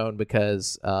Warzone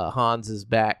because Hans is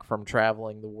back from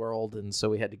traveling the world, and so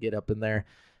we had to get up in there,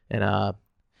 and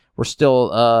we're still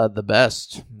the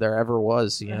best there ever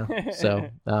was, So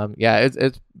yeah,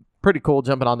 it's pretty cool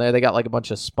jumping on there. They got like a bunch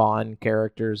of Spawn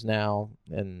characters now,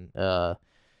 and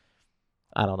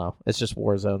I don't know. It's just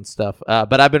Warzone stuff.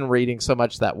 But I've been reading so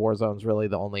much that Warzone's really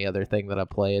the only other thing that I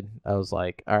played. I was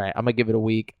like, all right, I'm gonna give it a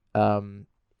week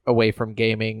away from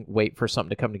gaming, wait for something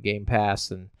to come to Game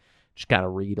Pass, and just kind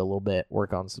of read a little bit,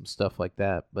 work on some stuff like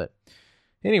that. But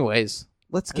anyways,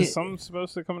 let's get... Is something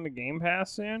supposed to come to Game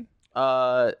Pass soon?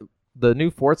 The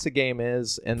new Forza game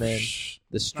is, and then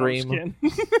the stream.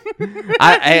 No,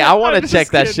 I want to check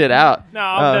that shit out. No,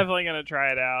 I'm definitely gonna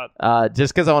try it out.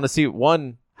 Just because I want to see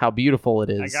how beautiful it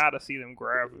is. I gotta see them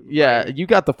graphics. Yeah, you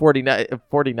got the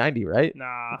 4090, right?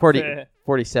 Nah,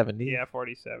 4070. Yeah,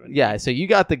 4070. Yeah, so you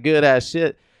got the good ass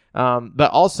shit.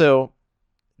 But also,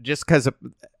 just because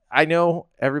I know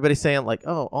everybody's saying like,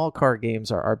 oh, all card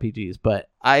games are RPGs, but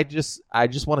I just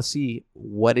want to see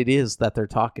what it is that they're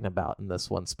talking about in this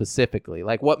one specifically.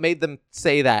 Like, what made them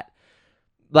say that?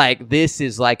 Like, this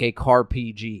is like a car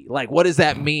PG. Like, what does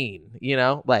that mean?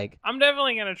 Like, I'm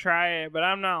definitely gonna try it, but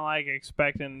I'm not like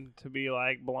expecting to be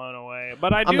like blown away.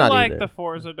 But I do like the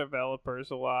Forza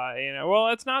developers a lot.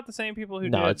 Well, it's not the same people who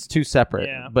did. No, it's 2 separate,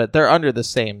 but they're under the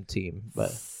same team.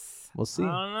 But we'll see. I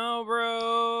don't know,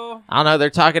 bro. I don't know. They're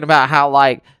talking about how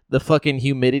like the fucking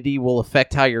humidity will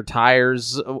affect how your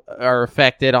tires are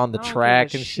affected on the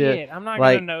track and shit. I'm not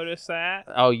gonna notice that.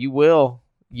 Oh, you will.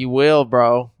 You will,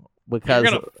 bro. Because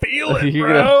you're gonna feel it, you're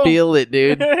bro. Gonna feel it,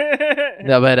 dude.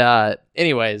 No, but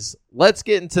anyways, let's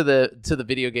get into the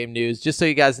video game news. Just so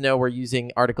you guys know, we're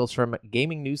using articles from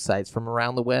gaming news sites from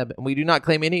around the web, and we do not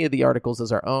claim any of the articles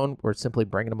as our own. We're simply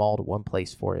bringing them all to one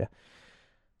place for you.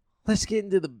 Let's get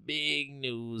into the big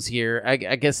news here. I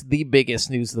guess the biggest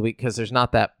news of the week, because there's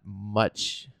not that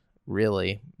much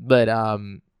really. But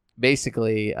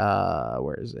basically,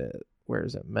 where is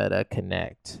it? Meta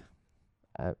Connect.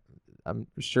 I'm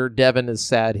sure Devin is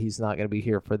sad he's not going to be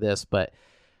here for this, but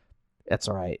that's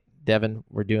all right. Devin,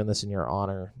 we're doing this in your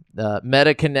honor.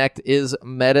 Meta Connect is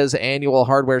Meta's annual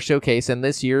hardware showcase, and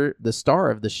this year the star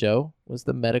of the show was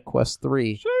the Meta Quest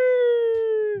 3.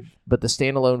 But the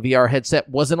standalone VR headset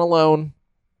wasn't alone.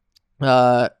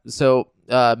 So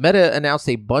Meta announced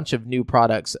a bunch of new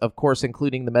products, of course,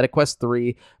 including the Meta Quest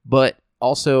 3, but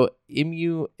also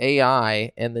Emu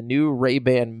AI and the new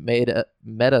Ray-Ban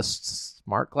Meta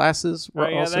smart glasses.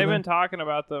 They've been talking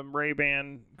about the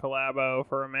Ray-Ban collabo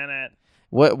for a minute.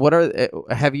 What are?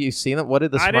 Have you seen them? What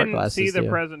did the smart glasses do? I didn't see the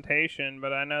presentation,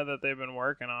 but I know that they've been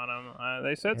working on them.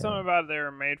 They said something about they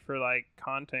were made for like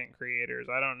content creators.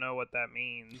 I don't know what that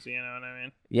means. You know what I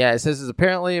mean? Yeah, it says it's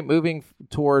apparently moving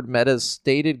toward Meta's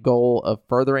stated goal of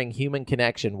furthering human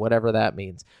connection, whatever that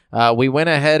means. We went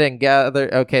ahead and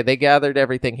gathered. Okay, they gathered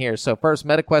everything here. So first,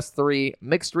 MetaQuest 3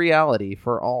 mixed reality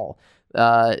for all.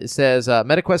 It says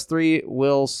MetaQuest 3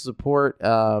 will support.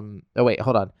 Oh wait,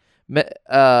 hold on.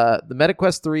 The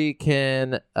MetaQuest 3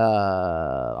 can...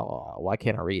 why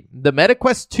can't I read? The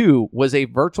MetaQuest 2 was a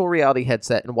virtual reality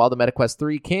headset, and while the MetaQuest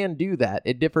 3 can do that,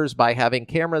 it differs by having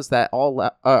cameras that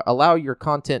allow your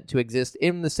content to exist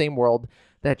in the same world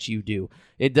that you do.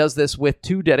 It does this with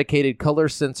 2 dedicated color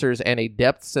sensors and a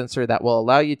depth sensor that will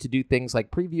allow you to do things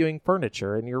like previewing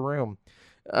furniture in your room.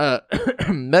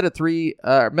 MetaQuest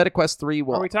 3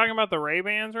 will... Are we talking about the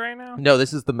Ray-Bans right now? No,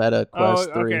 this is the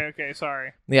MetaQuest 3. Okay,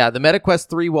 sorry. Yeah, the MetaQuest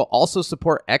 3 will also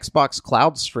support Xbox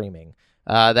Cloud streaming.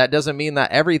 That doesn't mean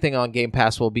that everything on Game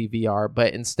Pass will be VR,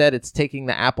 but instead it's taking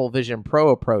the Apple Vision Pro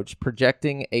approach,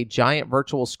 projecting a giant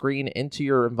virtual screen into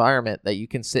your environment that you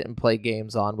can sit and play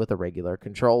games on with a regular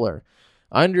controller.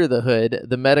 Under the hood,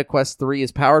 the MetaQuest 3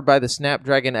 is powered by the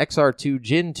Snapdragon XR2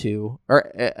 Gen 2,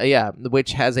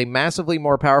 which has a massively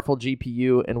more powerful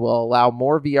GPU and will allow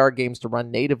more VR games to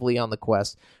run natively on the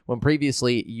Quest, when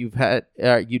previously you'd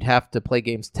have to play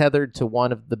games tethered to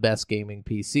one of the best gaming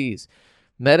PCs.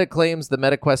 Meta claims the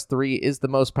MetaQuest 3 is the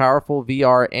most powerful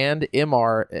VR and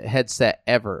MR headset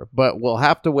ever, but we'll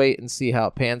have to wait and see how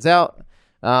it pans out.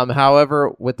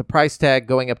 However, with the price tag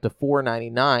going up to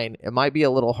 $499, it might be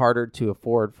a little harder to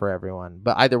afford for everyone.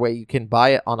 But either way, you can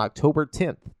buy it on October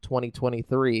 10th,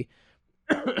 2023.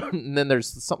 And then there's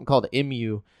something called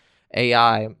Emu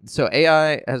AI. So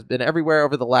AI has been everywhere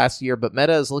over the last year, but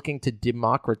Meta is looking to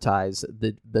democratize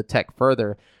the tech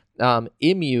further.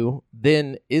 Emu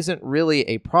then isn't really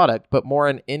a product, but more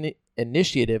an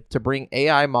initiative to bring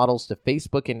AI models to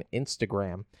Facebook and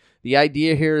Instagram. The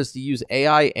idea here is to use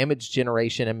AI image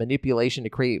generation and manipulation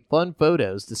to create fun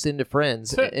photos to send to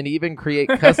friends and even create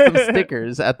custom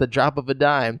stickers at the drop of a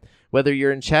dime, whether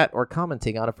you're in chat or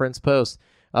commenting on a friend's post.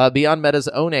 Beyond Meta's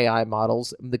own AI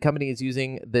models, the company is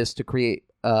using this to create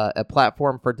a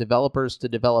platform for developers to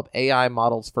develop AI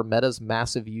models for Meta's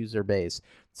massive user base.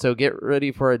 So get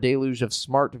ready for a deluge of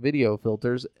smart video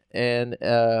filters and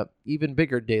even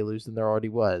bigger deluge than there already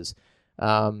was.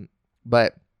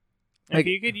 But if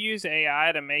you could use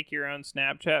AI to make your own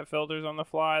Snapchat filters on the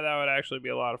fly, that would actually be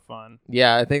a lot of fun.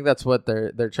 Yeah, I think that's what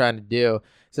they're trying to do.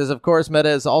 It says, of course, Meta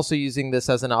is also using this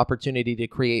as an opportunity to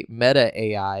create Meta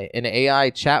AI, an AI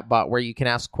chatbot where you can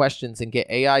ask questions and get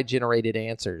AI-generated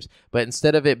answers. But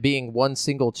instead of it being one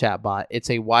single chatbot, it's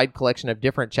a wide collection of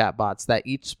different chatbots that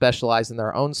each specialize in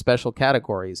their own special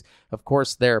categories. Of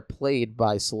course, they're played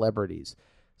by celebrities.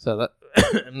 So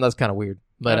that's kind of weird.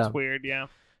 But, that's weird, yeah.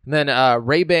 And then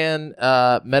Ray-Ban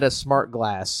Meta Smart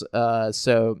Glass.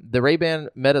 So the Ray-Ban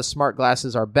Meta Smart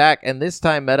Glasses are back, and this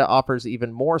time Meta offers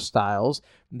even more styles.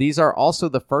 These are also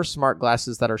the first smart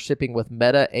glasses that are shipping with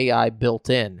Meta AI built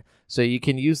in. So you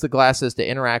can use the glasses to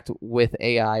interact with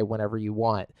AI whenever you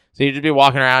want. So you just be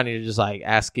walking around and you're just like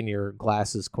asking your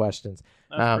glasses questions.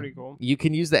 That's pretty cool. You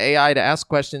can use the AI to ask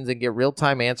questions and get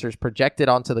real-time answers projected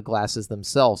onto the glasses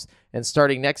themselves. And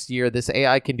starting next year, this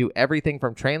AI can do everything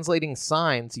from translating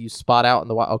signs you spot out in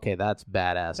the wild. Okay, that's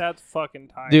badass. That's fucking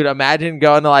tight. Dude, imagine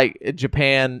going to like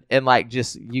Japan and like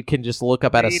you can just look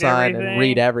up at a sign and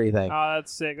read everything. Oh,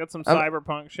 that's sick. That's some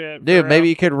cyberpunk shit. Dude, maybe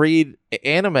you could read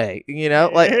anime, you know,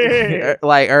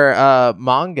 or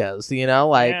mangas, you know,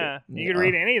 like yeah, you could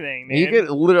read anything, dude. You could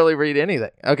literally read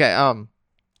anything. Okay,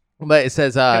 but it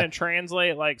says can it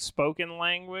translate like spoken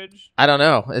language? I don't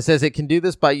know. It says it can do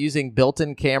this by using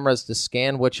built-in cameras to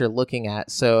scan what you're looking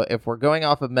at. So if we're going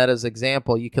off of Meta's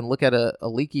example, you can look at a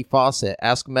leaky faucet,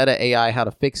 ask Meta AI how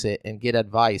to fix it, and get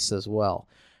advice as well.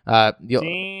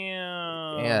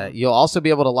 You'll also be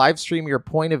able to live stream your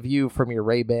point of view from your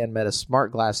Ray-Ban Meta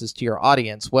smart glasses to your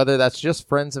audience, whether that's just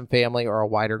friends and family or a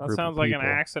wider group of people. That sounds like an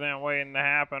accident waiting to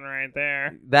happen right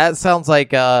there. That sounds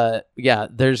like,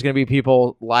 there's going to be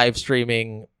people live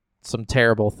streaming some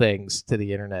terrible things to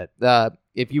the internet.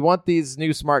 If you want these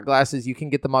new smart glasses, you can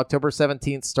get them October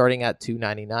 17th, starting at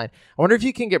 $299. I wonder if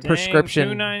you can get prescription.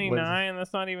 $299?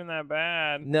 That's not even that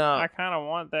bad. No, I kind of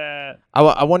want that.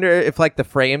 I wonder if like the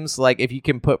frames, like if you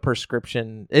can put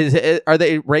prescription. Are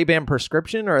they Ray-Ban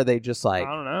prescription or are they just like?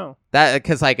 I don't know. That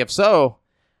because like if so,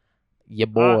 yeah,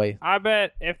 boy. I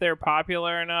bet if they're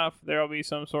popular enough, there'll be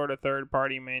some sort of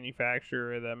third-party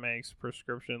manufacturer that makes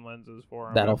prescription lenses for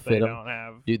them. That'll fit them. Don't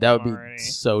have dude, that would already. Be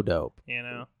so dope. You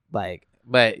know, like.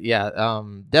 But yeah,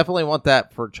 definitely want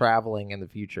that for traveling in the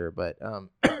future. But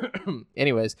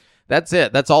anyways, that's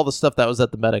it. That's all the stuff that was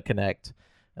at the Meta Connect.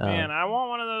 Man, I want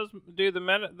one of those. Dude,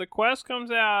 the Quest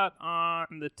comes out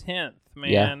on the 10th,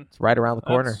 man. Yeah, it's right around the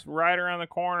corner. It's right around the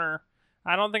corner.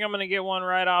 I don't think I'm going to get one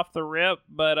right off the rip,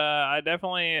 but I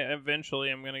definitely eventually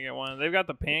am going to get one. They've got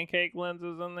the pancake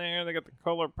lenses in there. They got the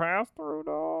color pass-through,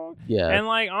 dog. Yeah. And,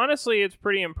 like, honestly, it's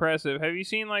pretty impressive. Have you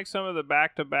seen, like, some of the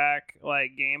back-to-back,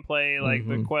 like, gameplay, like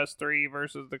the Quest 3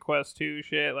 versus the Quest 2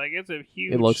 shit? Like, it's a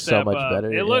huge It looks step so much up.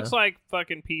 better. It looks like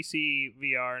fucking PC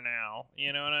VR now.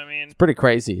 You know what I mean? It's pretty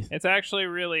crazy. It's actually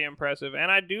really impressive. And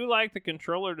I do like the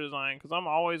controller design because I'm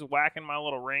always whacking my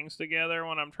little rings together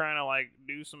when I'm trying to, like,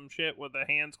 do some shit with the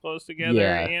hands close together.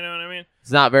 Yeah. You know what I mean?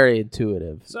 It's not very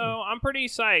intuitive. So I'm pretty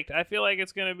psyched. I feel like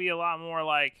it's going to be a lot more,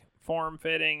 like,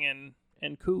 form-fitting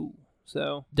and cool.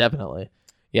 So definitely.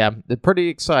 Yeah, the pretty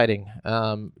exciting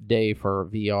day for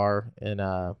VR.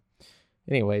 And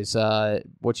anyways,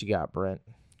 what you got, Brent?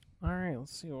 All right,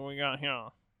 let's see what we got here.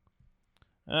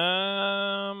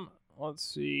 Let's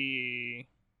see.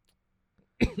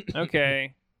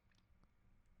 Okay.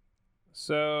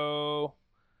 So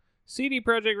CD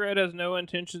Projekt Red has no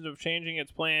intentions of changing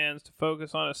its plans to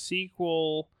focus on a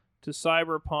sequel to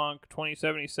Cyberpunk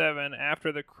 2077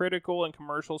 after the critical and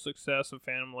commercial success of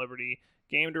Phantom Liberty.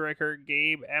 Game director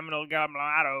Gabe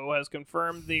Amelgamlato has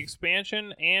confirmed the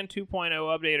expansion and 2.0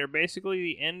 update are basically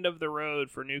the end of the road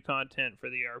for new content for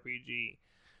the RPG.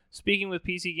 Speaking with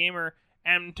PC Gamer,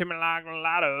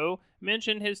 Amelgamlato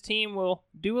mentioned his team will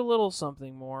do a little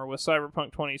something more with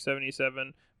Cyberpunk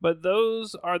 2077, but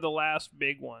those are the last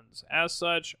big ones. As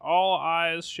such, all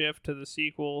eyes shift to the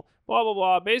sequel, blah, blah,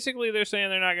 blah. Basically, they're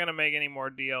saying they're not going to make any more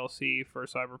DLC for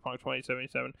Cyberpunk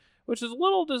 2077, which is a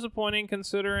little disappointing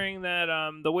considering that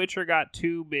The Witcher got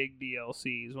 2 big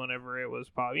DLCs whenever it was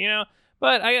popular, you know?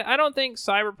 But I don't think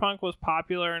Cyberpunk was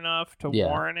popular enough to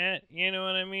warrant it. You know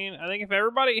what I mean? I think if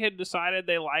everybody had decided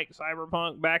they liked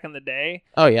Cyberpunk back in the day...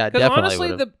 Oh, yeah, definitely. Because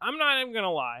honestly, I'm not even going to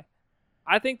lie.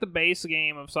 I think the base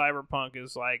game of Cyberpunk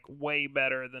is, like, way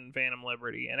better than Phantom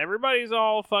Liberty. And everybody's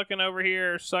all fucking over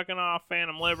here sucking off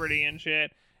Phantom Liberty and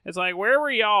shit. It's like, where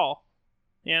were y'all?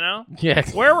 You know? Yeah.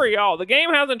 Where were y'all? The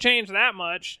game hasn't changed that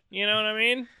much. You know what I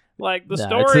mean? Like, the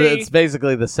story... It's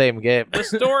basically the same game. The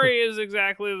story is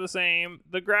exactly the same.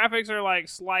 The graphics are, like,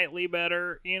 slightly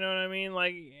better. You know what I mean?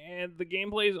 Like, and the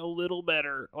gameplay is a little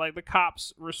better. Like, the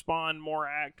cops respond more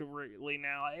actively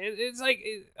now. It's like...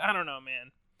 I don't know,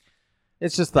 man.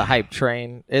 It's just the hype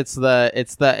train. It's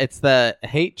the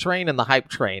hate train and the hype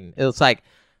train. It's like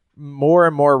more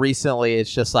and more recently,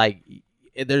 it's just like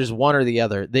there's one or the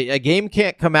other. A game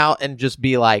can't come out and just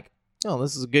be like, oh,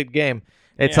 this is a good game.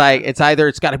 It's like it's either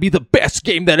it's got to be the best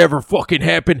game that ever fucking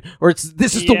happened, or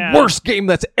this is the worst game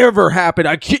that's ever happened.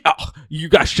 I can't. Oh, you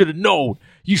guys should have known.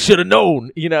 You should have known.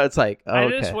 You know, it's like okay. I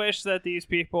just wish that these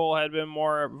people had been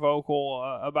more vocal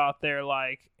about their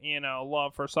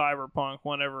love for Cyberpunk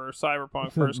whenever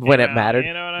Cyberpunk first came when it out, mattered.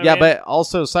 You know what I mean? Yeah, but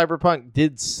also Cyberpunk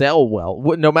did sell well.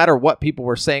 No matter what people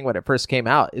were saying when it first came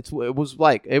out, it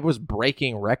was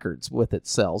breaking records with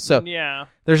its sales. So yeah,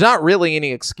 there's not really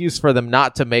any excuse for them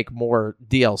not to make more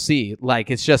DLC. Like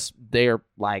it's just they're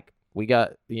like we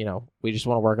just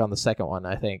want to work on the second one,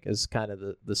 I think, is kind of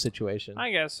the situation.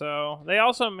 I guess so. They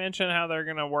also mentioned how they're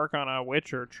going to work on a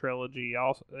Witcher trilogy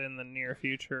also in the near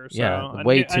future. So yeah,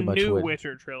 way too much. A new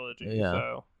Witcher trilogy. Yeah.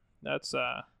 So that's,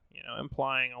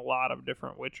 implying a lot of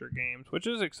different Witcher games, which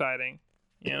is exciting.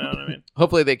 You know what I mean?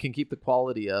 Hopefully they can keep the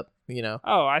quality up, you know?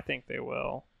 Oh, I think they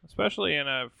will. Especially in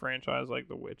a franchise like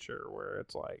The Witcher where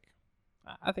it's like,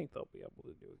 I think they'll be able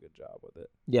to do a good job with it.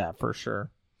 Yeah, for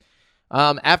sure.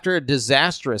 After a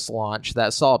disastrous launch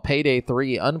that saw Payday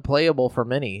 3 unplayable for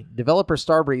many, developer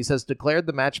Starbreeze has declared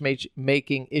the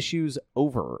matchmaking issues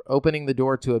over, opening the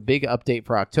door to a big update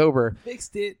for October.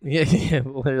 Fixed it. Yeah,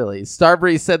 literally.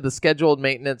 Starbreeze said the scheduled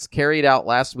maintenance carried out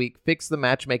last week fixed the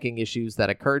matchmaking issues that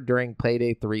occurred during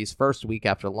Payday 3's first week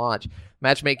after launch.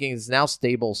 Matchmaking is now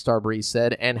stable, Starbreeze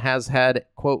said, and has had,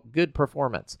 quote, good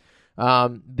performance.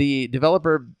 The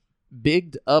developer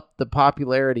bigged up the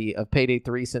popularity of Payday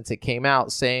 3 since it came out,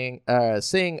 saying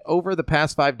over the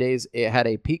past 5 days it had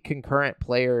a peak concurrent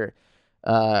players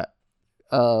of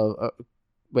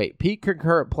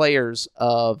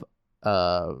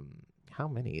how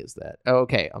many is that? Oh,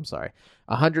 okay, I'm sorry.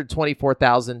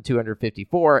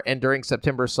 124,254, and during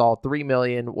September saw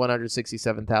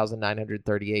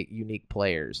 3,167,938 unique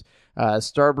players.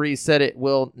 Starbreeze said it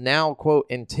will now, quote,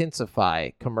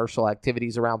 intensify commercial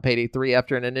activities around Payday 3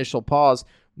 after an initial pause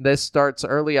This starts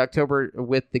early October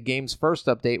with the game's first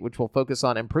update, which will focus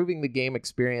on improving the game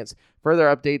experience. Further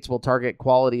updates will target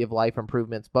quality of life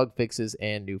improvements, bug fixes,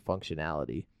 and new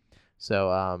functionality.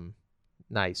 So,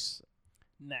 nice.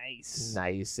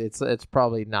 It's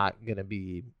probably not going to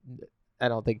be... I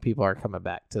don't think people are coming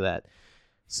back to that.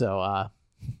 So,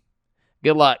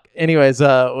 good luck. Anyways,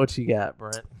 what you got,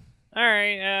 Brent? All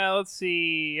right, let's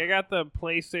see. I got the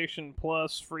PlayStation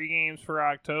Plus free games for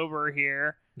October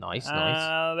here. Nice.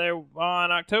 They're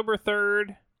on October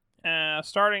 3rd,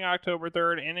 starting October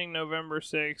 3rd, ending November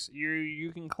 6th.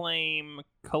 You can claim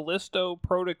Callisto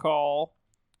Protocol,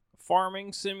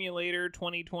 Farming Simulator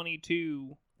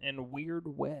 2022, and Weird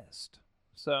West.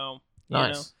 So, you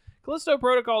know, Callisto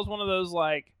Protocol is one of those,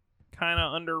 like, kind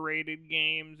of underrated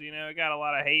games. You know, it got a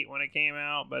lot of hate when it came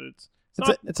out, but it's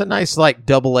a nice, like,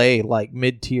 AA, like,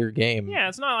 mid-tier game. Yeah,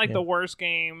 it's not like the worst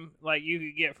game like you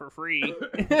could get for free.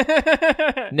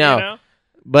 No, you know?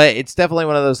 But it's definitely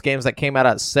one of those games that came out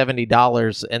at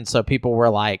 $70, and so people were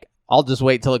like, I'll just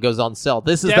wait till it goes on sale.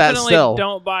 This is definitely that sale.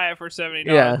 Don't buy it for $70.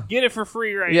 Yeah. Get it for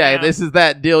free now. Yeah, this is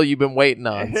that deal you've been waiting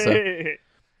on. So.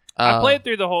 I played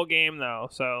through the whole game, though,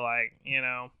 so, like, you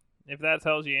know, if that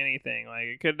tells you anything, like,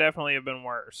 it could definitely have been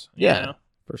worse. You know?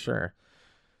 For sure.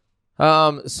 So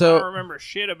I don't remember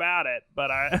shit about it,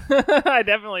 but I I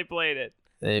definitely played it.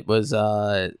 It was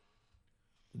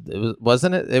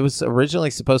wasn't it? It was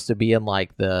originally supposed to be in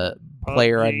like the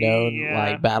PlayerUnknown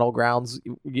like battlegrounds.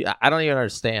 I don't even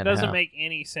understand. It doesn't make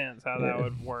any sense how that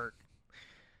would work.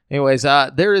 Anyways,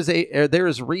 there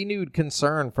is renewed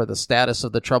concern for the status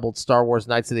of the troubled Star Wars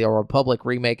Knights of the Old Republic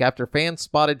remake after fans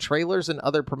spotted trailers and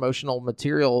other promotional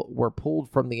material were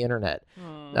pulled from the internet.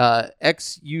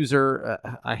 X user,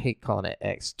 I hate calling it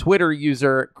X, Twitter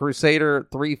user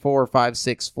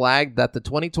Crusader3456 flagged that the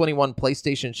 2021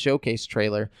 PlayStation Showcase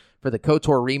trailer for the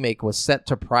KOTOR remake was set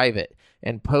to private,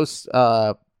 and posts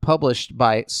published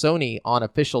by Sony on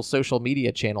official social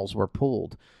media channels were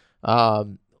pulled.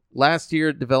 Last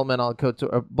year, development on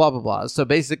KOTOR, blah, blah, blah. So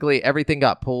basically, everything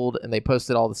got pulled, and they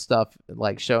posted all the stuff,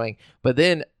 like, showing. But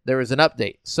then there was an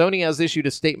update. Sony has issued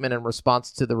a statement in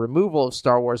response to the removal of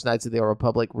Star Wars Knights of the Old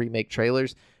Republic remake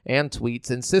trailers and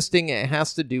tweets, insisting it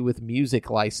has to do with music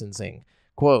licensing.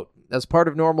 Quote, as part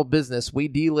of normal business, we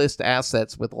delist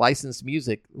assets with licensed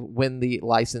music when the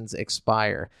license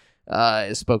expire, a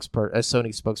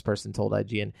Sony spokesperson told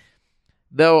IGN.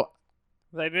 Though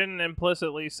they didn't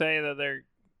implicitly say that they're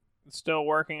still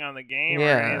working on the game or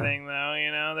anything, though.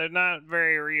 You know, they're not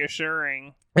very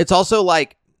reassuring. It's also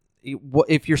like,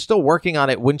 if you're still working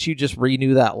on it, wouldn't you just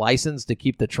renew that license to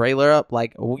keep the trailer up?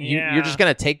 Like, you're just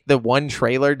going to take the one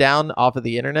trailer down off of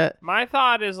the internet? My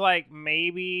thought is, like,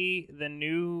 maybe the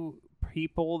new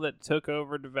people that took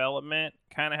over development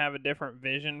kind of have a different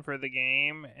vision for the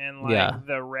game, and like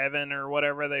the Revan or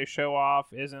whatever they show off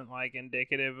isn't like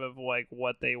indicative of like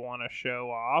what they want to show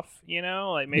off, you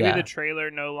know? Like maybe the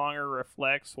trailer no longer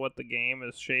reflects what the game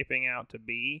is shaping out to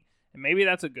be, and maybe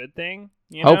that's a good thing,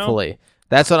 you know? Hopefully.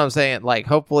 That's what I'm saying. Like,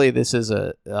 hopefully this is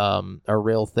a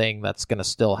real thing that's going to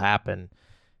still happen.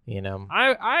 You know,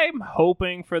 I'm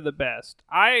hoping for the best.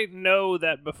 I know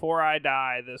that before I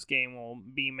die, this game will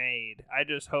be made. I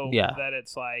just hope that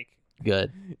it's like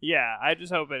good. Yeah, I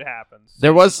just hope it happens.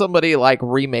 There was somebody like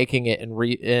remaking it in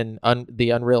the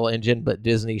Unreal Engine, but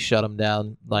Disney shut them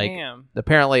down. Like,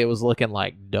 apparently it was looking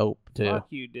like dope too. Fuck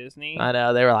you, Disney. I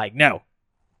know, they were like, no,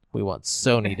 we want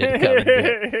Sony to come and do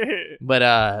it.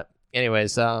 But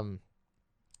anyways,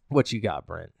 what you got,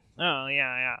 Brent? Oh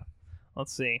yeah.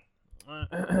 Let's see.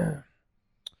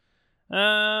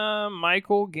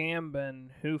 Michael Gambon,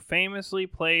 who famously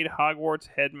played Hogwarts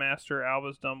headmaster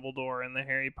Albus Dumbledore in the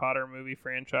Harry Potter movie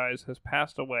franchise, has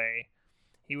passed away.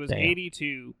 He was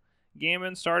 82.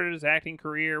 Gambon started his acting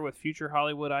career with future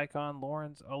Hollywood icon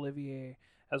Laurence Olivier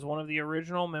as one of the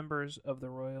original members of the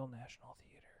Royal National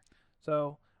Theatre.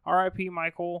 So, R.I.P.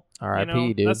 Michael.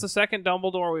 R.I.P. Dude. That's the second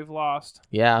Dumbledore we've lost.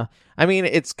 Yeah. I mean,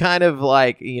 it's kind of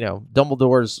like,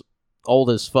 Dumbledore's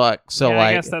old as fuck, so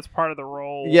I guess that's part of the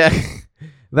role. Yeah.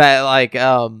 That like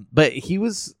but he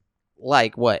was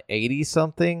like what, 80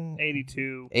 something?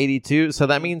 82. So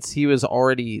that means he was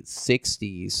already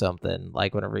 60 something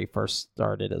like whenever he first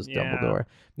started as Dumbledore.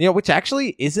 Which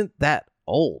actually isn't that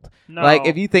old. No. Like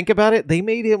if you think about it, they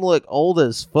made him look old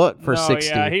as fuck for 60.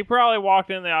 Yeah, he probably walked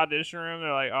in the audition room.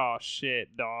 They're like, "Oh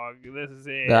shit, dog, this is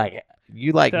it." Like,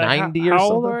 you like 90 or something?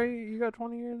 How old are you? You got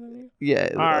 20 years in you? Yeah.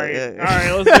 All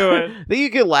right, let's do it. Think you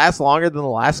could last longer than the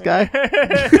last guy?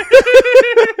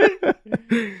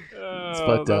 It's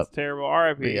fucked up. That's terrible.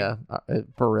 R.I.P. Yeah,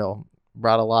 for real.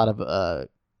 Brought a lot of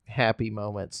happy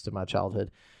moments to my childhood.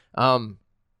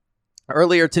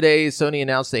 Earlier today, Sony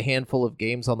announced a handful of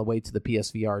games on the way to the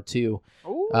PSVR 2,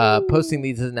 posting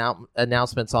these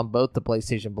announcements on both the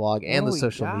PlayStation blog and the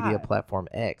social media platform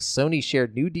X. Sony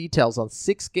shared new details on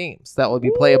 6 games that will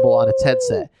be playable on its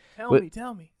headset.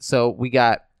 Tell me. So we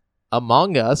got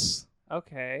Among Us.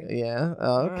 Okay. Yeah.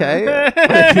 Okay.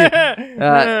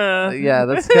 Yeah,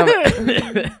 that's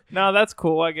coming. No, that's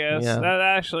cool, I guess. Yeah. That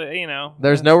actually,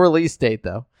 There's no release date,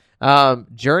 though.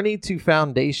 Journey to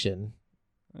Foundation.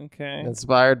 Okay.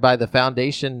 Inspired by the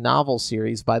Foundation novel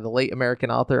series by the late American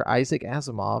author Isaac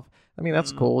Asimov. I mean,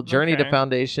 that's cool. Journey to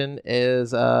Foundation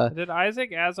is... Did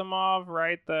Isaac Asimov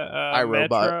write the iRobot.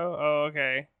 Metro? Oh,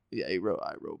 okay. Yeah, he wrote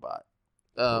iRobot.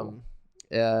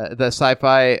 The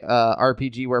sci-fi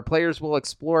RPG where players will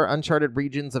explore uncharted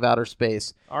regions of outer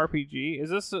space. RPG? Is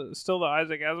this still the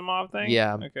Isaac Asimov thing?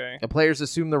 Yeah. Okay. The players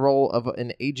assume the role of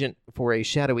an agent for a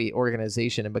shadowy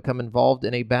organization and become involved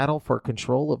in a battle for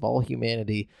control of all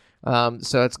humanity.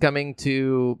 So it's coming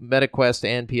to MetaQuest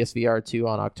and PSVR 2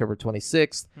 on October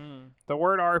 26th. The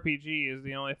word RPG is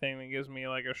the only thing that gives me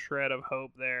like a shred of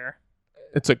hope there.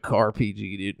 It's a car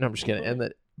PG, dude. No, I'm just kidding. And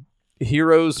the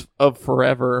Heroes of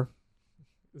Forever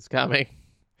is coming.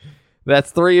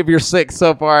 That's 3 of your 6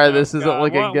 so far. This isn't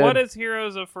looking good. What is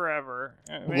Heroes of Forever?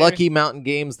 Lucky Mountain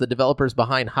Games, the developers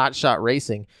behind Hot Shot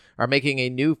Racing, are making a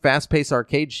new fast-paced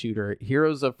arcade shooter,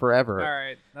 Heroes of Forever. All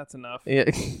right, that's enough. Yeah.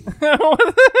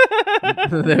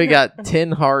 Then we got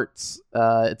 10 Hearts.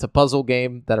 It's a puzzle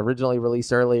game that originally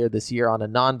released earlier this year on a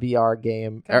non-VR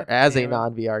game, as a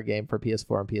non-VR game for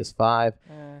PS4 and PS5.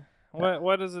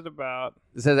 What is it about?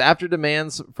 It says, after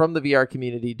demands from the VR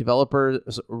community,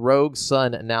 developers Rogue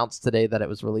Sun announced today that it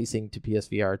was releasing to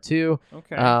PSVR 2.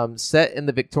 Okay. Set in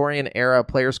the Victorian era,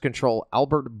 players control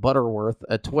Albert Butterworth,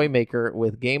 a toy maker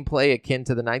with gameplay akin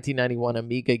to the 1991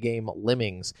 Amiga game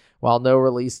Lemmings. While no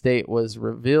release date was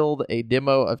revealed, a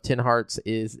demo of 10 Hearts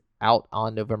is out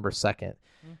on November 2nd.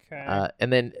 Okay.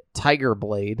 And then Tiger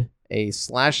Blade, a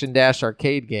slash-and-dash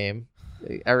arcade game,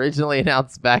 originally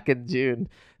announced back in June.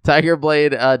 Tiger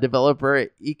Blade developer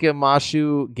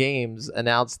Ikamashu Games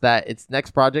announced that its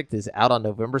next project is out on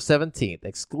November 17th,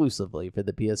 exclusively for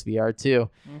the PSVR 2.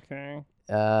 Okay.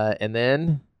 And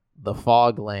then The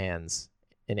Foglands,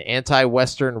 an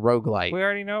anti-Western roguelite. We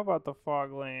already know about the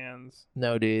Foglands.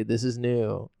 No, dude, this is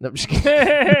new. No, I'm just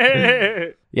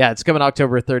kidding. Yeah, it's coming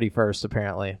October 31st,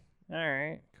 apparently. All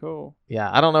right, cool. Yeah,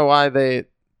 I don't know why they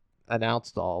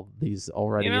announced all these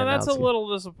already. That's a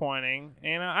little disappointing.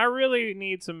 I really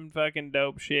need some fucking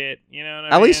dope shit. You know what I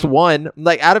mean? At least one.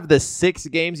 Like, out of the 6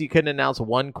 games, you couldn't announce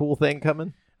one cool thing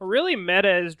coming? Really,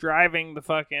 Meta is driving the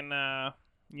fucking,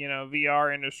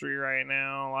 VR industry right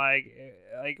now.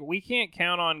 Like we can't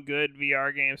count on good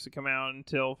VR games to come out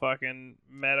until fucking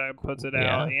Meta puts it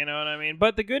out. You know what I mean?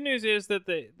 But the good news is that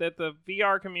the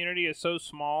VR community is so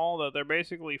small that they're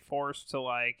basically forced to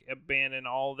like abandon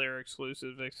all their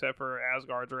exclusives except for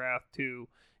Asgard's Wrath 2.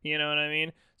 You know what I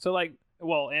mean? So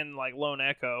and like Lone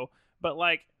Echo, but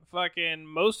like fucking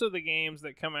most of the games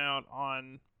that come out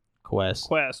on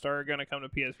Quest are going to come to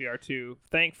PSVR 2.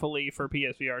 Thankfully for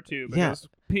PSVR 2,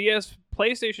 because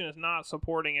PlayStation is not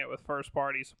supporting it with first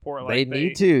party support. They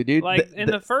need to, dude. Like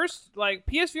the first, like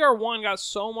PSVR 1 got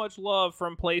so much love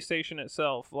from PlayStation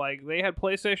itself. Like they had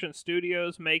PlayStation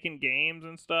Studios making games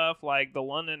and stuff, like the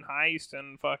London Heist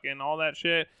and fucking all that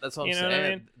shit. That's what I'm saying. What I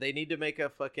mean? They need to make a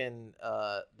fucking.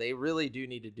 They really do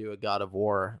need to do a God of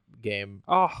War game.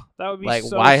 Oh, that would be like,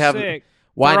 so sick.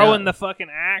 Why throwing not? the fucking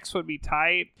axe would be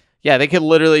tight. Yeah, they could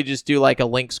literally just do like a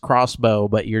Link's crossbow,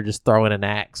 but you're just throwing an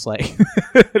axe. Like,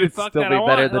 it'd still be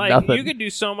better than nothing. You could do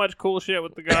so much cool shit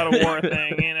with the God of War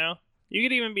thing, you know? You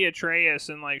could even be Atreus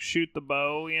and like shoot the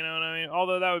bow, you know what I mean?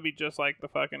 Although that would be just like the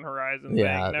fucking Horizon thing.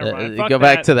 Never mind. Go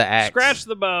back to the axe. Scratch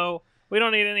the bow. We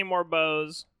don't need any more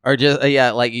bows. Or just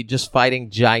like you just fighting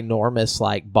ginormous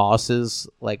like bosses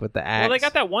like with the axe. Well, they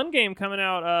got that one game coming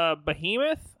out,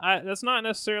 Behemoth. That's not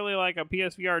necessarily like a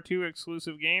PSVR 2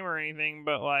 exclusive game or anything,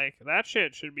 but like that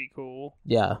shit should be cool.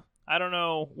 Yeah. I don't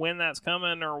know when that's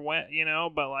coming or when,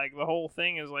 but like the whole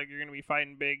thing is like you're gonna be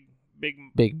fighting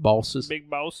big bosses. Big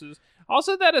bosses.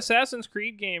 Also, that Assassin's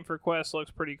Creed game for Quest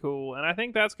looks pretty cool, and I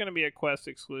think that's gonna be a Quest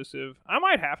exclusive. I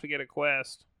might have to get a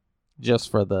Quest.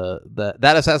 Just for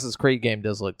that Assassin's Creed game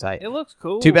does look tight. It looks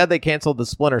cool. Too bad they canceled the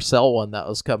Splinter Cell one that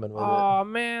was coming with it. Oh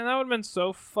man, that would have been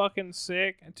so fucking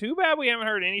sick. Too bad we haven't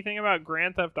heard anything about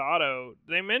Grand Theft Auto.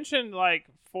 They mentioned like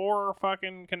 4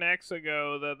 fucking connects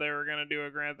ago that they were gonna do a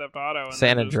Grand Theft Auto. And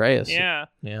San Andreas. Yeah.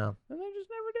 Yeah. And they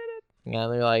just never did it. Yeah,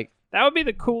 they're like, That would be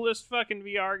the coolest fucking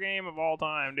VR game of all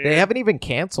time, dude. They haven't even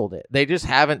canceled it. They just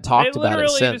haven't talked about it since. They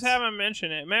literally just haven't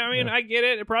mentioned it. Man, I mean, I get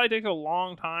it. It probably takes a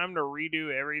long time to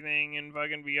redo everything in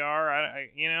fucking VR.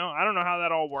 I don't know how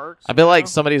that all works. I feel like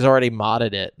somebody's already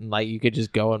modded it, and like you could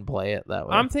just go and play it that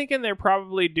way. I'm thinking they're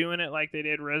probably doing it like they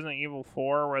did Resident Evil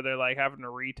 4, where they're like having to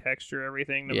retexture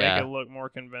everything to make it look more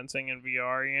convincing in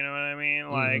VR. You know what I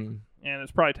mean? Like. And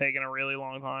it's probably taken a really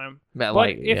long time. But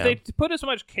if they put as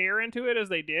much care into it as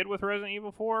they did with Resident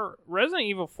Evil 4, Resident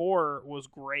Evil 4 was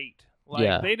great.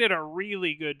 Like, they did a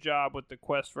really good job with the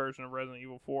Quest version of Resident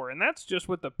Evil 4. And that's just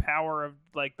with the power of,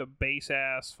 like, the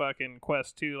base-ass fucking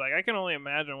Quest 2. Like, I can only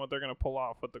imagine what they're going to pull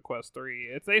off with the Quest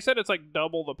 3. They said it's, like,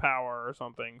 double the power or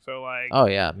something. So, like... Oh,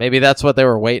 yeah. Maybe that's what they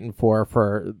were waiting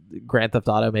for Grand Theft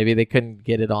Auto. Maybe they couldn't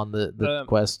get it on the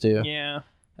Quest 2. Yeah.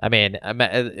 I mean,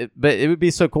 but it would be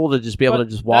so cool to just be able to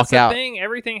just walk out. That's the thing.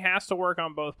 Everything has to work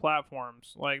on both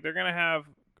platforms. Like, they're going to have,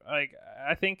 like,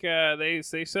 I think they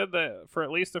said that for at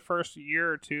least the first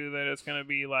year or two that it's going to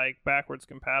be, like, backwards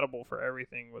compatible for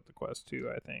everything with the Quest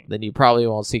 2, I think. Then you probably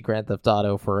won't see Grand Theft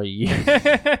Auto for a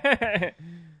year.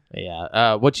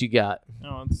 Yeah. What you got?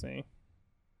 Oh, let's see.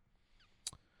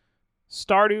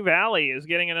 Stardew Valley is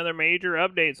getting another major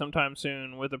update sometime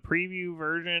soon with a preview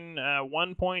version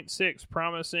 1.6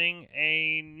 promising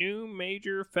a new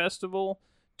major festival,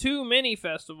 2 mini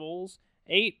festivals,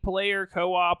 8-player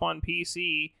co-op on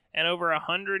PC, and over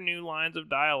 100 new lines of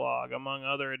dialogue, among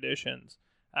other additions.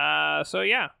 So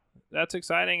yeah, that's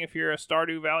exciting if you're a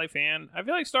Stardew Valley fan. I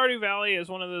feel like Stardew Valley is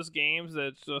one of those games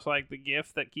that's just like the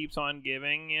gift that keeps on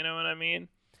giving, you know what I mean?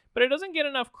 But it doesn't get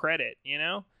enough credit, you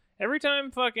know? Every time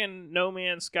fucking No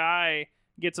Man's Sky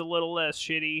gets a little less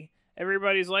shitty,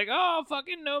 everybody's like, oh,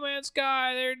 fucking No Man's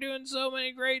Sky, they're doing so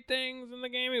many great things in the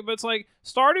gaming. But it's like,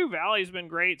 Stardew Valley's been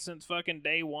great since fucking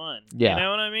day one. Yeah. You know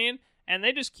what I mean? And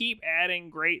they just keep adding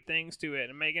great things to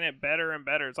it and making it better and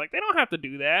better. It's like, they don't have to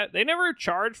do that. They never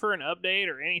charge for an update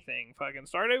or anything. Fucking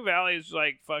Stardew Valley is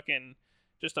like fucking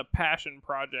just a passion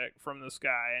project from this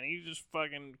guy. And he just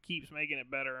fucking keeps making it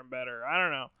better and better. I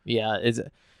don't know. Yeah,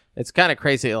 It's kind of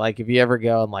crazy. Like if you ever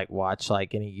go and like watch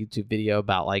like any YouTube video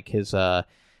about like his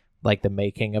like the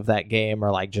making of that game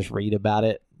or like just read about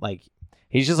it, like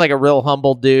he's just like a real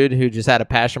humble dude who just had a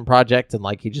passion project and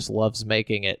like he just loves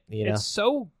making it, you know. It's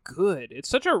so good. It's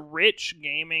such a rich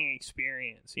gaming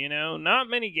experience, you know. Not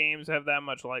many games have that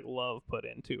much like love put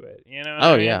into it, you know.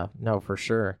 Oh yeah, no, for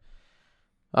sure.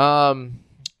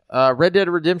 Red Dead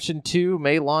Redemption 2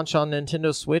 may launch on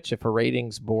Nintendo Switch if a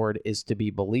ratings board is to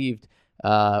be believed.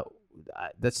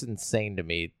 That's insane to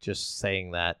me, just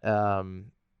saying that. Hold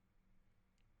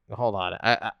on.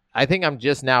 I think I'm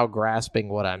just now grasping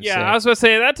what I'm saying. Yeah, I was going to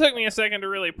say, that took me a second to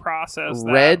really process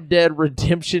that. Red Dead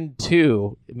Redemption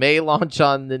 2 may launch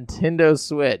on Nintendo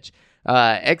Switch.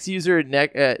 Ex-user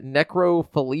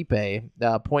Necro Felipe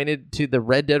pointed to the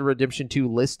Red Dead Redemption 2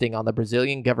 listing on the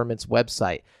Brazilian government's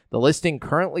website. The listing,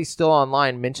 currently still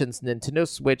online, mentions Nintendo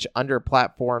Switch under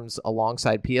platforms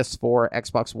alongside PS4,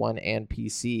 Xbox One, and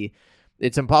PC.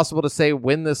 It's impossible to say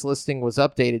when this listing was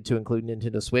updated to include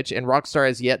Nintendo Switch, and Rockstar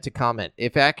has yet to comment.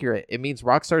 If accurate, it means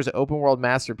Rockstar's open-world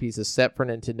masterpiece is set for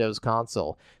Nintendo's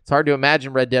console. It's hard to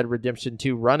imagine Red Dead Redemption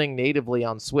 2 running natively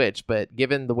on Switch, but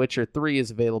given The Witcher 3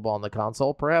 is available on the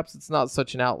console, perhaps it's not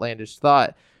such an outlandish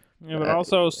thought. Yeah, but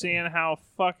also seeing how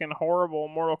fucking horrible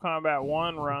Mortal Kombat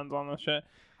 1 runs on this shit.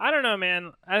 I don't know,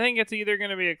 man. I think it's either going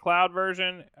to be a cloud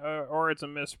version or it's a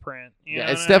misprint.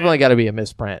 It's definitely got to be a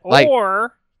misprint.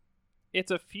 Or it's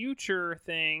a future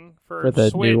thing for the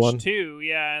Switch new one. too.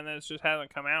 Yeah, and it just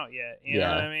hasn't come out yet. You know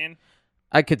what I mean?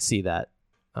 I could see that.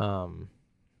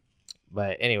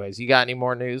 But anyways, you got any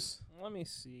more news? Let me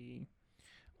see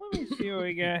what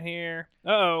we got here.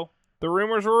 Uh-oh. The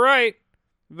rumors were right.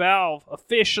 Valve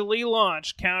officially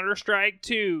launched Counter-Strike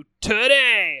 2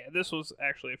 today. This was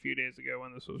actually a few days ago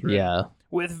when this was written. Yeah.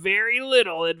 With very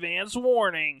little advance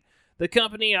warning. The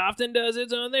company often does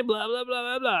its own thing, blah, blah, blah,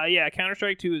 blah, blah. Yeah,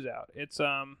 Counter-Strike 2 is out. It's,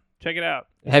 check it out.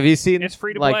 Have you seen it's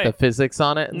free to like play. The physics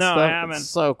on it and no, stuff? I haven't. It's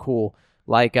so cool.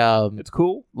 Like, it's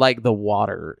cool. Like the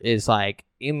water is like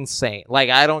insane. Like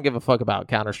I don't give a fuck about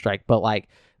Counter-Strike, but like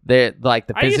the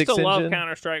physics I used to engine, love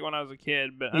Counter-Strike when I was a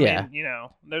kid, but I mean, you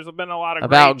know, there's been a lot of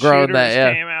About great grown shooters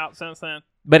that, came out since then.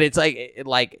 But it's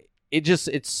like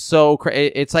it's so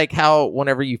it's like how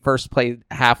whenever you first played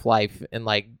Half-Life and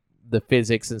like the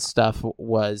physics and stuff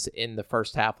was in the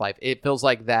first Half-Life, it feels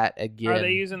like that again. Are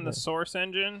they using the Source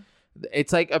engine?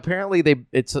 It's like apparently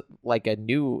it's like a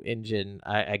new engine,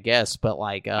 I guess, but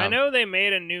like I know they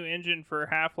made a new engine for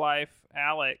Half-Life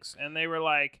Alyx, and they were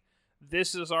like,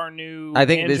 this is our new I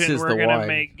think engine this is we're the gonna one.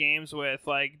 make games with.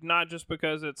 Like, not just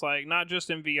because it's like not just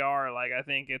in VR. Like, I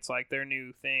think it's like their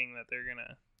new thing that they're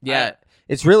gonna. Yeah,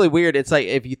 it's really weird. It's like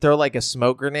if you throw like a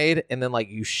smoke grenade and then like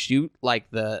you shoot,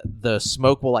 like the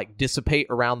smoke will like dissipate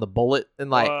around the bullet and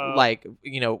like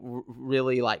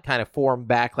really like kind of form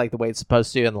back like the way it's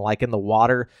supposed to. And like in the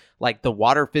water, like the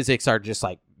water physics are just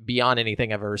like beyond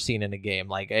anything I've ever seen in a game.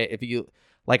 Like if you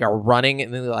like are running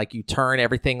and then like you turn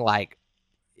everything like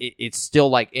it's still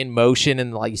like in motion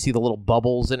and like you see the little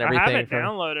bubbles and everything. I have it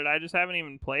downloaded. I just haven't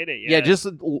even played it yet. Yeah,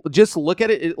 just look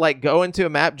at it. Like go into a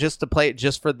map just to play it,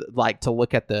 just for like to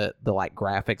look at the like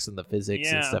graphics and the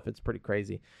physics and stuff. It's pretty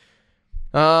crazy.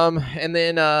 And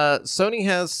then Sony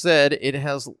has said it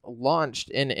has launched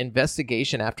an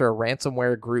investigation after a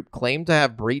ransomware group claimed to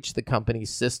have breached the company's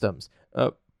systems.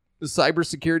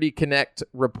 Cybersecurity Connect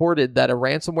reported that a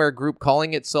ransomware group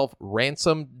calling itself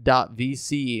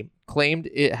Ransom.vc claimed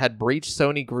it had breached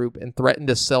Sony Group and threatened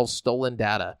to sell stolen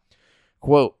data.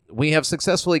 Quote, "We have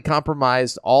successfully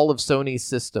compromised all of Sony's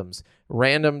systems,"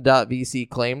 Random.vc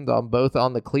claimed on both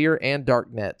on the clear and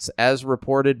dark nets, as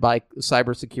reported by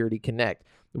Cybersecurity Connect.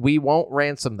 "We won't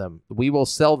ransom them. We will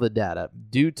sell the data.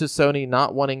 Due to Sony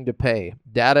not wanting to pay,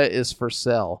 data is for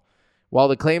sale." While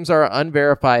the claims are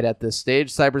unverified at this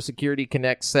stage, Cybersecurity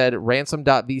Connect said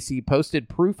Ransom.vc posted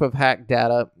proof of hacked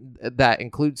data that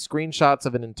includes screenshots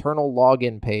of an internal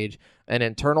login page, an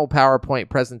internal PowerPoint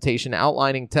presentation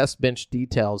outlining test bench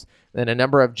details, and a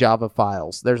number of Java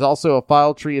files. There's also a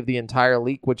file tree of the entire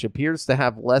leak, which appears to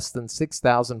have less than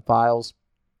 6,000 files.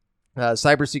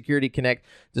 Cybersecurity Connect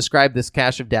described this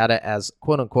cache of data as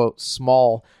quote-unquote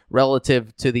small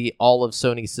relative to the all of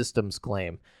Sony systems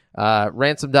claim.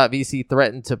 Ransom.vc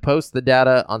threatened to post the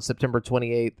data on September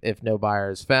 28th if no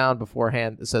buyer is found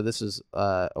beforehand. So this is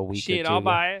a week or two. I'll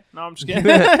buy it. No, I'm just kidding.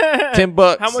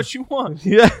 $10. How much you want?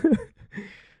 Yeah.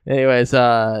 Anyways,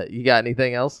 you got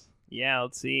anything else? Yeah,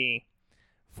 let's see.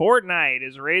 Fortnite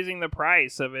is raising the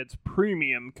price of its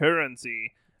premium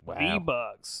currency. Wow.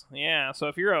 V-Bucks. Yeah, so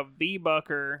if you're a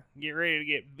V-Bucker, get ready to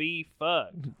get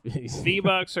V-Fucked.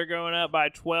 V-Bucks are going up by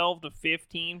 12 to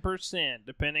 15%,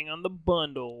 depending on the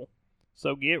bundle.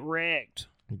 So get wrecked.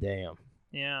 Damn.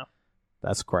 Yeah.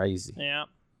 That's crazy. Yeah.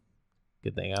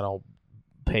 Good thing I don't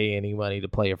pay any money to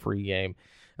play a free game.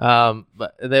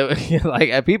 But they,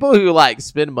 like people who like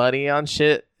spend money on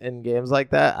shit in games like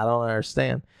that, I don't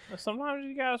understand. Sometimes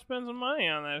you gotta spend some money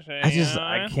on that shit.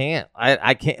 I can't.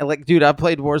 I can't. Like, dude, I've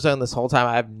played Warzone this whole time.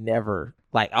 I've never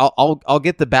like. I'll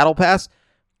get the battle pass,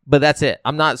 but that's it.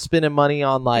 I'm not spending money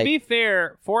on like. To be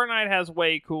fair, Fortnite has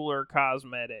way cooler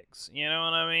cosmetics. You know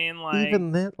what I mean? Like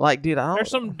even then, like, dude, I don't.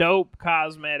 There's some dope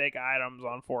cosmetic items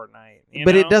on Fortnite.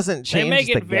 But it doesn't change. They make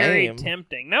it very game.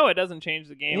 Tempting. No, it doesn't change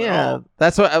the game. Yeah, at all.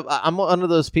 that's what I'm one of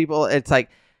those people. It's like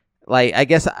I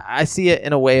guess I see it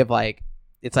in a way of like.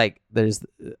 It's like there's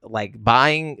like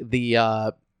buying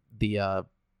the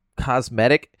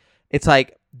cosmetic. It's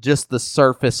like just the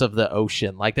surface of the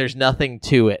ocean. Like there's nothing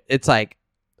to it. It's like,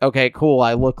 okay, cool.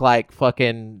 I look like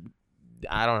fucking,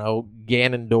 I don't know,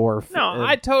 Ganondorf. No,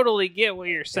 I totally get what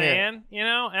you're saying, you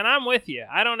know, and I'm with you.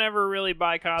 I don't ever really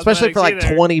buy cosmetics, especially for like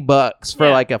either. $20 for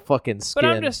like a fucking skin. But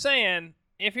I'm just saying,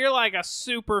 if you're like a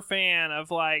super fan of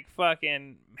like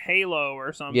fucking Halo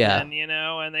or something, you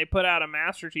know, and they put out a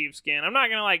Master Chief skin, I'm not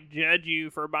gonna like judge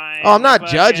you for buying. Oh, I'm not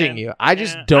judging you. I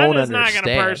just don't understand. I'm just not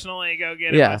gonna personally go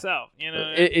get it myself. You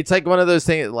know, it's like one of those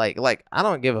things. Like I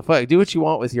don't give a fuck. Do what you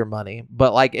want with your money,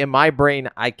 but like in my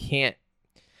brain, I can't.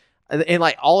 And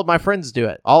like all of my friends do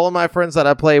it. All of my friends that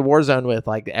I play Warzone with,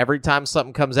 like every time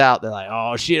something comes out, they're like,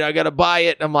 "Oh shit, I gotta buy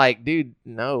it." And I'm like, "Dude,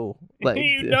 no, like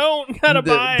you don't gotta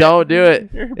buy it. Don't do it."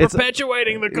 It's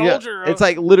perpetuating the culture. It's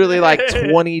like literally like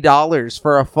 $20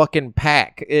 for a fucking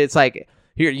pack. It's like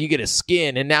here you get a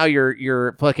skin, and now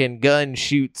your fucking gun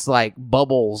shoots like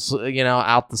bubbles, you know,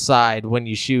 out the side when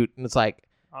you shoot, and it's like.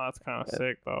 Oh, that's kind of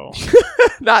sick, though.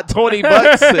 Not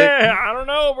 $20 sick. I don't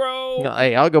know, bro. No,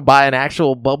 hey, I'll go buy an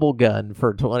actual bubble gun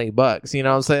for $20. You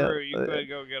know what I'm saying? True, you could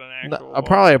go get an actual.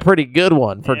 Probably a pretty good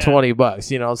one for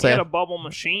 $20. You know what I'm saying? Get a bubble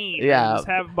machine. Yeah. Just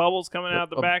have bubbles coming out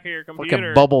the back of your computer.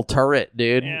 Fucking bubble turret,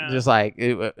 dude. Yeah. Just like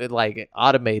it like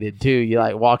automated too. You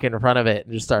like walk in front of it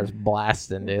and just starts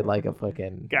blasting, dude, like a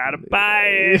fucking. Gotta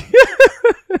buy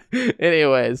it.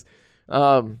 Anyways,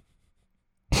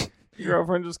 Your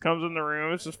girlfriend just comes in the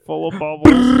room. It's just full of bubbles.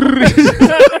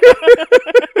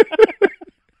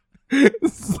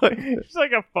 It's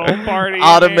like a foam party.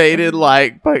 Automated,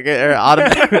 like fucking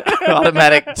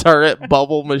automatic turret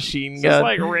bubble machine gun. It's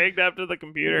like rigged up to the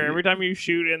computer. Every time you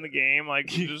shoot in the game, like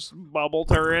just bubble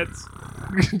turrets.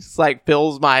 Just like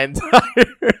fills my entire.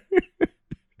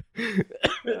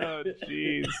 Oh,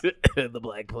 jeez. The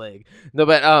Black Plague. No,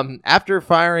 but after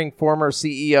firing former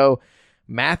CEO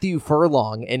Matthew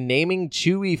Furlong and naming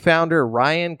Chewy founder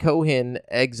Ryan Cohen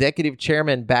executive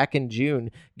chairman back in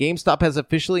June, GameStop has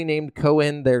officially named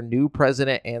Cohen their new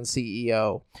president and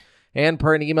CEO. And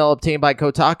per an email obtained by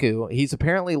Kotaku, he's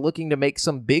apparently looking to make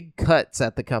some big cuts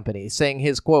at the company, saying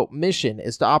his, quote, mission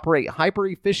is to operate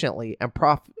hyper-efficiently and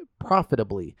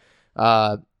profitably.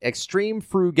 Extreme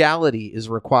frugality is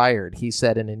required, he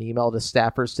said in an email to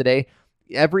staffers today.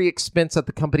 Every expense at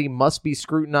the company must be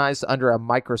scrutinized under a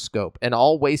microscope and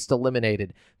all waste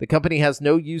eliminated. The company has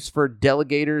no use for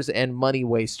delegators and money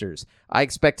wasters. I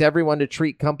expect everyone to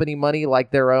treat company money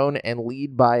like their own and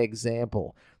lead by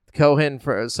example. Cohen,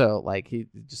 he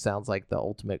just sounds like the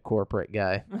ultimate corporate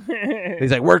guy.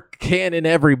 He's like, we're canning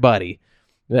everybody.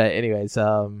 Anyways,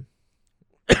 what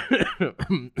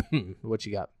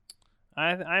you got?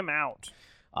 I'm out.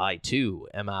 I too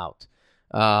am out.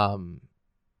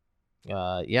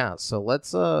 Yeah, so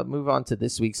let's move on to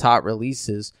this week's hot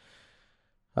releases.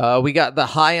 We got the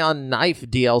High on Knife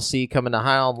DLC coming to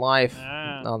High on Life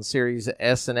on Series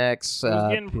S and X. It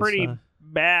was getting pretty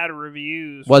bad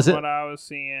reviews was from it? what I was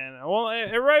seeing. Well,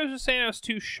 everybody was just saying it was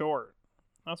too short.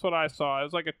 That's what I saw. It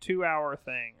was like a 2-hour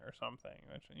thing or something.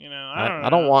 Which, I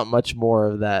don't want much more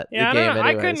of that. Yeah,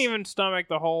 I couldn't even stomach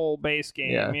the whole base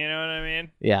game. Yeah. You know what I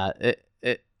mean? Yeah,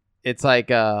 it's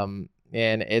like and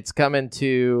it's coming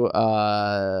to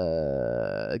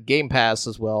Game Pass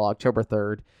as well, October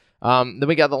 3rd. Then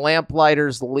we got the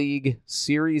Lamplighters League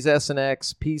Series S and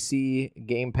X PC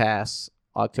Game Pass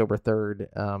October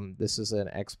 3rd. This is an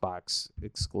Xbox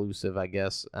exclusive, I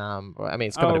guess. I mean,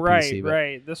 it's coming to PC.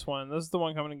 Right. This is the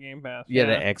one coming to Game Pass. Yeah,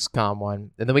 the XCOM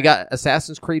one. And then we got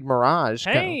Assassin's Creed Mirage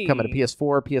coming to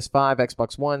PS4, PS5,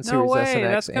 Xbox One, Series S and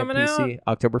X, and PC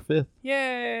October 5th.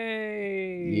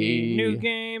 Yay! New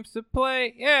games to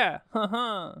play. Yeah.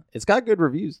 It's got good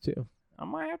reviews, too. I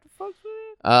might have to fuck with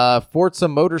it. Forza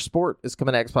Motorsport is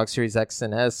coming to Xbox Series X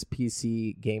and S,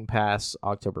 PC Game Pass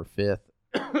October 5th.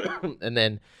 And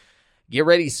then get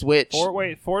ready, Switch.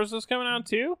 Forza's coming out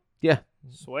too? Yeah.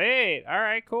 Sweet. All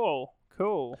right, cool.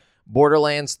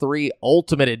 Borderlands 3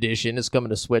 Ultimate Edition is coming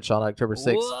to Switch on October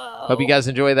 6th. Whoa. Hope you guys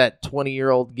enjoy that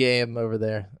 20-year-old game over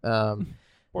there.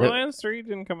 Borderlands 3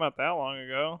 didn't come out that long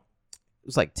ago. It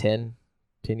was like 10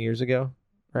 years ago,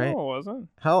 right? No, it wasn't.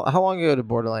 How long ago did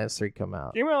Borderlands 3 come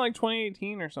out? It came out like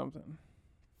 2018 or something.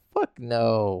 Fuck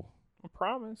no. I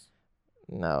promise.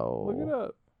 No. Look it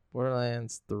up.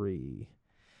 Borderlands 3.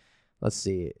 Let's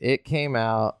see. It came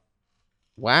out.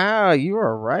 Wow, you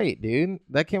are right, dude.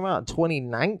 That came out in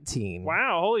 2019.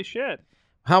 Wow, holy shit.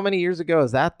 How many years ago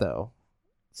is that, though?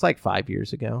 It's like 5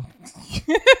 years ago.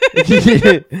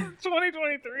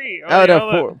 2023. Oh,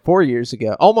 no, 4 years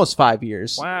ago. Almost 5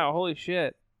 years. Wow, holy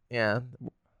shit. Yeah.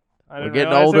 We're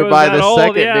getting older by the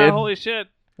second, yeah, dude. Holy shit.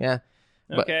 Yeah.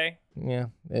 Okay. Yeah.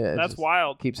 That's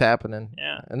wild. Keeps happening.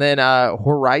 Yeah. And then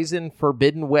Horizon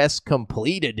Forbidden West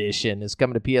Complete Edition is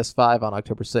coming to PS5 on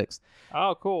October 6th.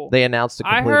 Oh, cool. They announced a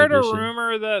complete edition. edition. A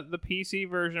rumor that the PC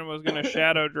version was going to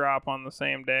shadow drop on the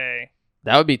same day.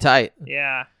 That would be tight.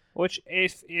 Yeah. Which,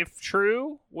 if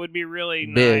true, would be really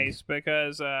big. Nice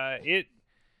because it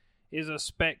is a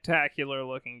spectacular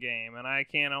looking game, and I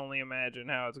can't only imagine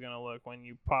how it's going to look when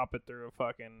you pop it through a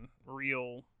fucking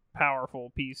real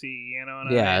powerful PC, you know what I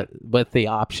mean? Yeah, with the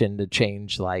option to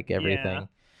change like everything. Yeah.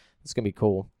 It's going to be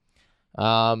cool.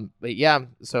 But yeah,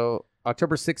 so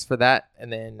October 6th for that,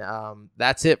 and then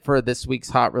that's it for this week's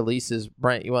hot releases.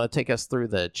 Brent, you want to take us through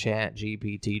the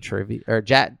ChatGPT trivia or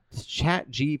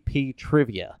ChatGPT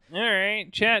trivia? All right,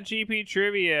 ChatGPT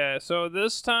trivia. So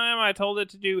this time I told it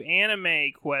to do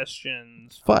anime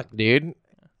questions. Fuck, dude.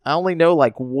 I only know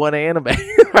like one anime. All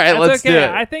right, let's do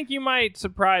it. I think you might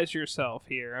surprise yourself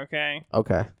here, okay?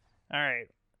 Okay. All right.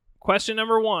 Question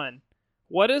number 1.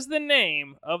 What is the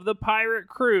name of the pirate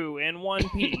crew in One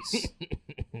Piece?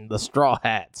 The Straw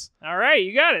Hats. All right,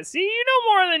 you got it. See, you know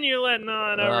more than you're letting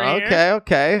on over here.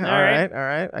 Okay. All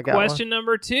right. I got Question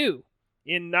number 2.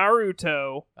 In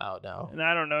Naruto. Oh, no. And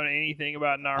I don't know anything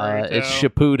about Naruto. It's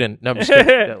Shippuden. No, I'm just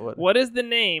kidding. What is the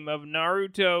name of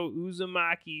Naruto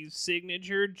Uzumaki's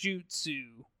signature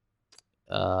jutsu?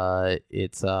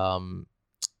 It's I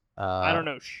don't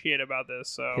know shit about this,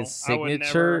 so his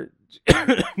signature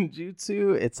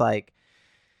jutsu. It's like,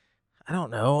 I don't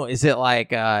know. Is it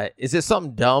like is it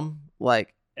something dumb?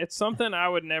 Like, it's something I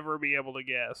would never be able to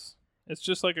guess. It's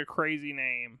just like a crazy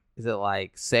name. Is it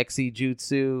like sexy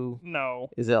jutsu? No.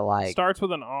 Is it like starts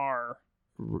with an R?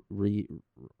 Rohu?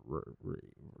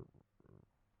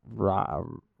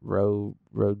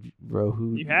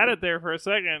 You had it there for a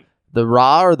second. The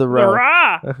Ra or the The Ra?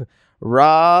 Ra.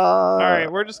 Ra. All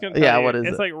right, we're just gonna tell yeah, you. what is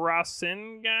it's it? like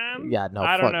Rasengan. Yeah, no,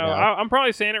 I don't fuck know. no. I'm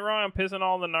probably saying it wrong. I'm pissing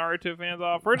all the Naruto fans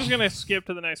off. We're just gonna skip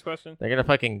to the next question. They're gonna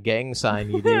fucking gang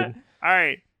sign you, dude. All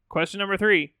right, question number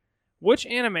 3. Which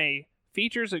anime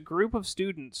features a group of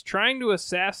students trying to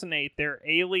assassinate their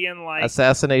alien-like...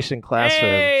 Assassination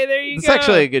Classroom. Hey, there you It's go.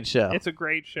 actually a good show. It's a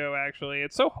great show, actually.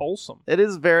 It's so wholesome. It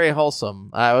is very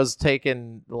wholesome. I was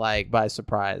taken by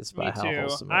surprise by Me how too.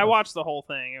 wholesome it I was. watched the whole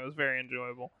thing. It was very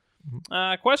enjoyable.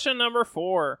 Question number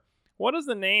 4. What is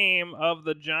the name of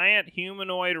the giant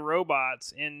humanoid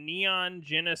robots in Neon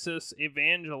Genesis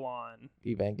Evangelion?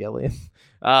 Evangelion.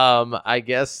 I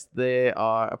guess they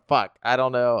are. Fuck, I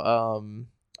don't know.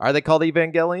 Are they called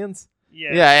Evangelions?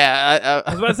 Yeah. Yeah.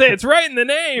 I was about to say, it's right in the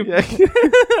name.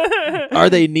 Yeah. Are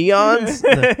they neons?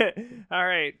 All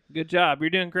right. Good job.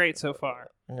 You're doing great so far.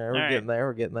 Yeah, we're getting there.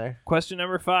 We're getting there. Question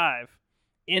number 5.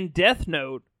 In Death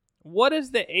Note, what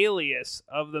is the alias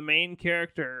of the main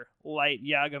character, Light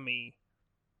Yagami?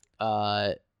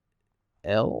 L?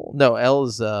 No, L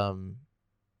is the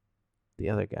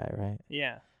other guy, right?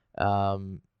 Yeah.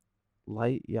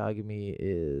 Light Yagami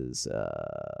is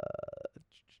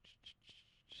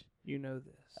You know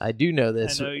this. I do know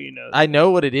this. I know you know this. I know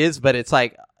what it is, but it's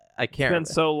like I can't. It's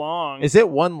been so long. Is it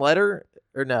one letter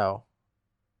or no?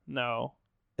 No.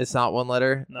 It's not one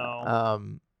letter.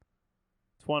 No.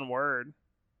 It's one word.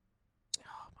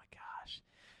 Oh my gosh.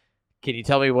 Can you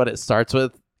tell me what it starts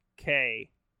with?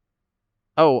 K.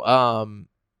 Oh,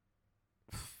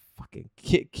 fucking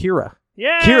Kira.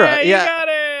 Yeah. Kira, You yeah. got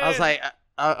it. I was like,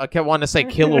 I kept wanting to say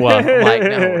Killua. I'm like,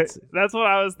 no. It's, That's what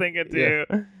I was thinking too.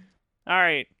 All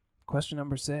right. Question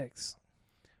number 6.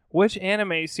 Which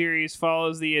anime series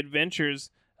follows the adventures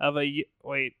of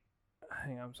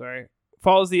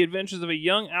follows the adventures of a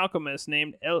young alchemist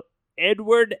named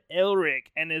Edward Elric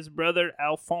and his brother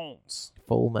Alphonse?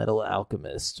 Full Metal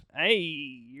Alchemist. Hey,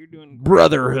 you're doing great.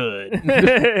 Brotherhood.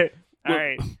 All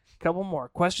right. Couple more.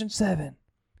 Question 7.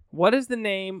 What is the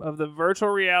name of the virtual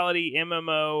reality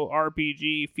MMO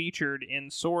RPG featured in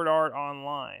Sword Art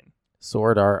Online?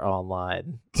 Sword Art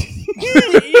Online.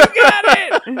 You got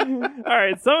it! All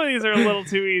right, some of these are a little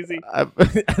too easy.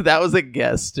 That was a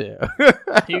guess, too.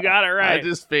 You got it right. I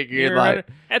just figured, You're like... right.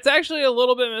 It's actually a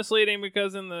little bit misleading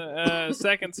because in the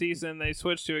second season, they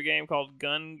switched to a game called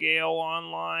Gun Gale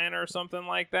Online or something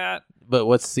like that. But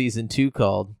what's season 2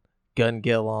 called? Gun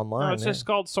Gale Online. No, it's just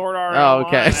called Sword Art Oh,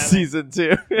 Online. okay. Season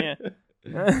 2. Yeah.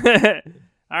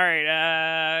 All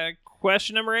right,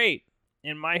 question number 8.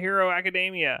 In My Hero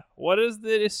Academia, what is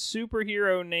the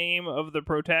superhero name of the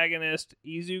protagonist,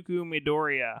 Izuku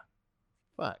Midoriya?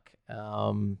 Fuck.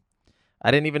 I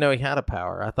didn't even know he had a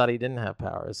power. I thought he didn't have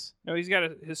powers. No, he's got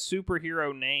his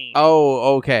superhero name.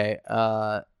 Oh, okay.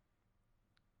 I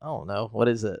don't know. What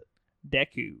is it?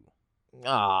 Deku.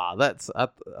 Ah, that's... I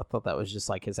thought that was just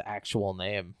like his actual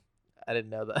name. I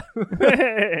didn't know that.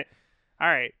 All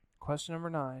right. Question number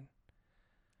 9.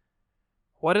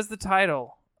 What is the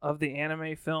title of the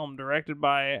anime film directed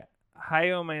by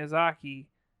Hayao Miyazaki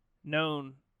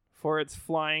known for its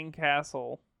flying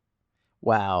castle?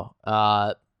 Wow.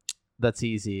 That's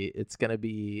easy. It's going to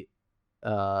be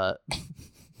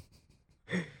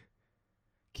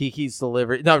Kiki's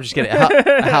Delivery. No, I'm just kidding.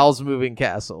 Howl's Moving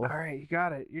Castle. All right, you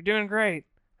got it. You're doing great.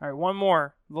 All right, one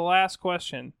more. The last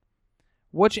question.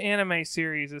 Which anime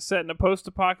series is set in a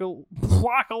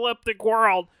post-apocalyptic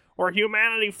world where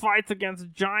humanity fights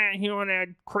against giant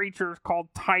humanoid creatures called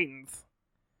Titans?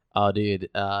 Oh, dude.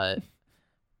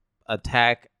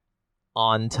 Attack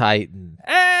on Titan.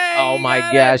 Hey, oh my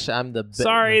gosh, I'm the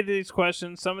Sorry,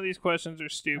 some of these questions are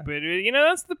stupid. You know,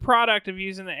 that's the product of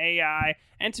using the AI.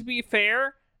 And to be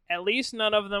fair, at least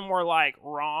none of them were like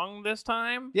wrong this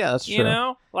time. Yeah, that's true. You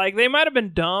know, like they might have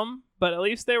been dumb, but at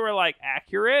least they were like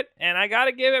accurate, and I got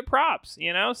to give it props.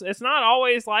 You know, it's not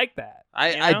always like that.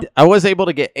 I was able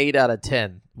to get 8 out of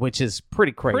 10, which is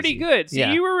pretty crazy. Pretty good. So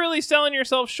yeah. You were really selling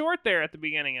yourself short there at the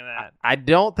beginning of that. I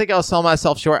don't think I was selling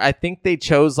myself short. I think they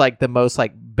chose like the most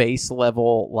like base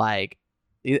level, like,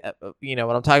 you know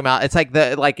what I'm talking about. It's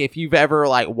like if you've ever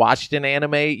like watched an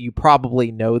anime, you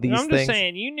probably know these things. I'm just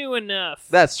saying, you knew enough.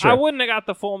 That's true. I wouldn't have got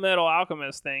the Full Metal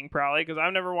Alchemist thing probably because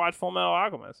I've never watched Full Metal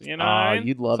Alchemist. You know what I mean?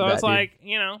 You'd love so that. So it's like,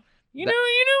 you know more than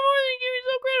you give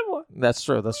yourself credit for.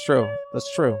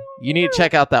 That's true. You need to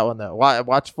check out that one though.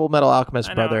 Watch Full Metal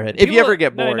Alchemist Brotherhood. If you People- ever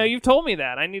get bored. No, you've told me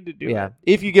that. I need to do it.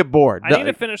 If you get bored. I need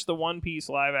to finish the One Piece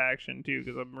live action too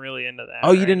because I'm really into that.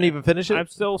 Oh, you didn't even finish it? I'm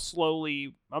still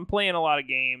slowly. I'm playing a lot of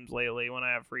games lately when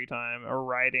I have free time or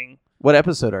writing. What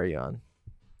episode are you on?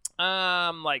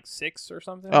 Like 6 or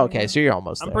something. Oh, okay, so you're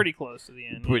almost I'm there. pretty close to the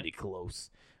end. Pretty close.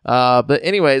 But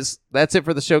anyways, that's it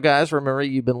for the show, guys. Remember,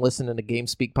 you've been listening to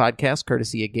GameSpeak Podcast,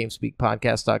 courtesy of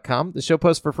GameSpeakPodcast.com. The show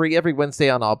posts for free every Wednesday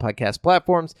on all podcast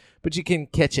platforms, but you can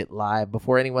catch it live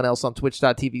before anyone else on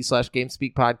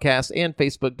twitch.tv/GameSpeakPodcast and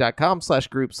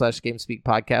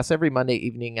Facebook.com/group/GameSpeakPodcast every Monday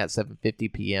evening at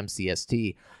 7:50 p.m.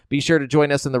 CST. Be sure to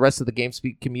join us in the rest of the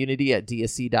GameSpeak community at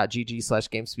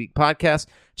dsc.gg/GameSpeakPodcast.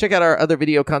 Check out our other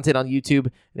video content on YouTube.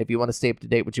 And if you want to stay up to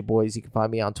date with your boys, you can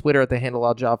find me on Twitter at the handle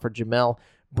I'll job for Jamel,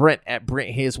 Brent at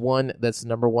BrentHis1, that's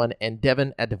number 1, and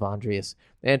Devin at Devondrius.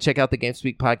 And check out the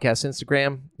GameSpeak Podcast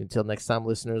Instagram. Until next time,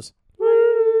 listeners.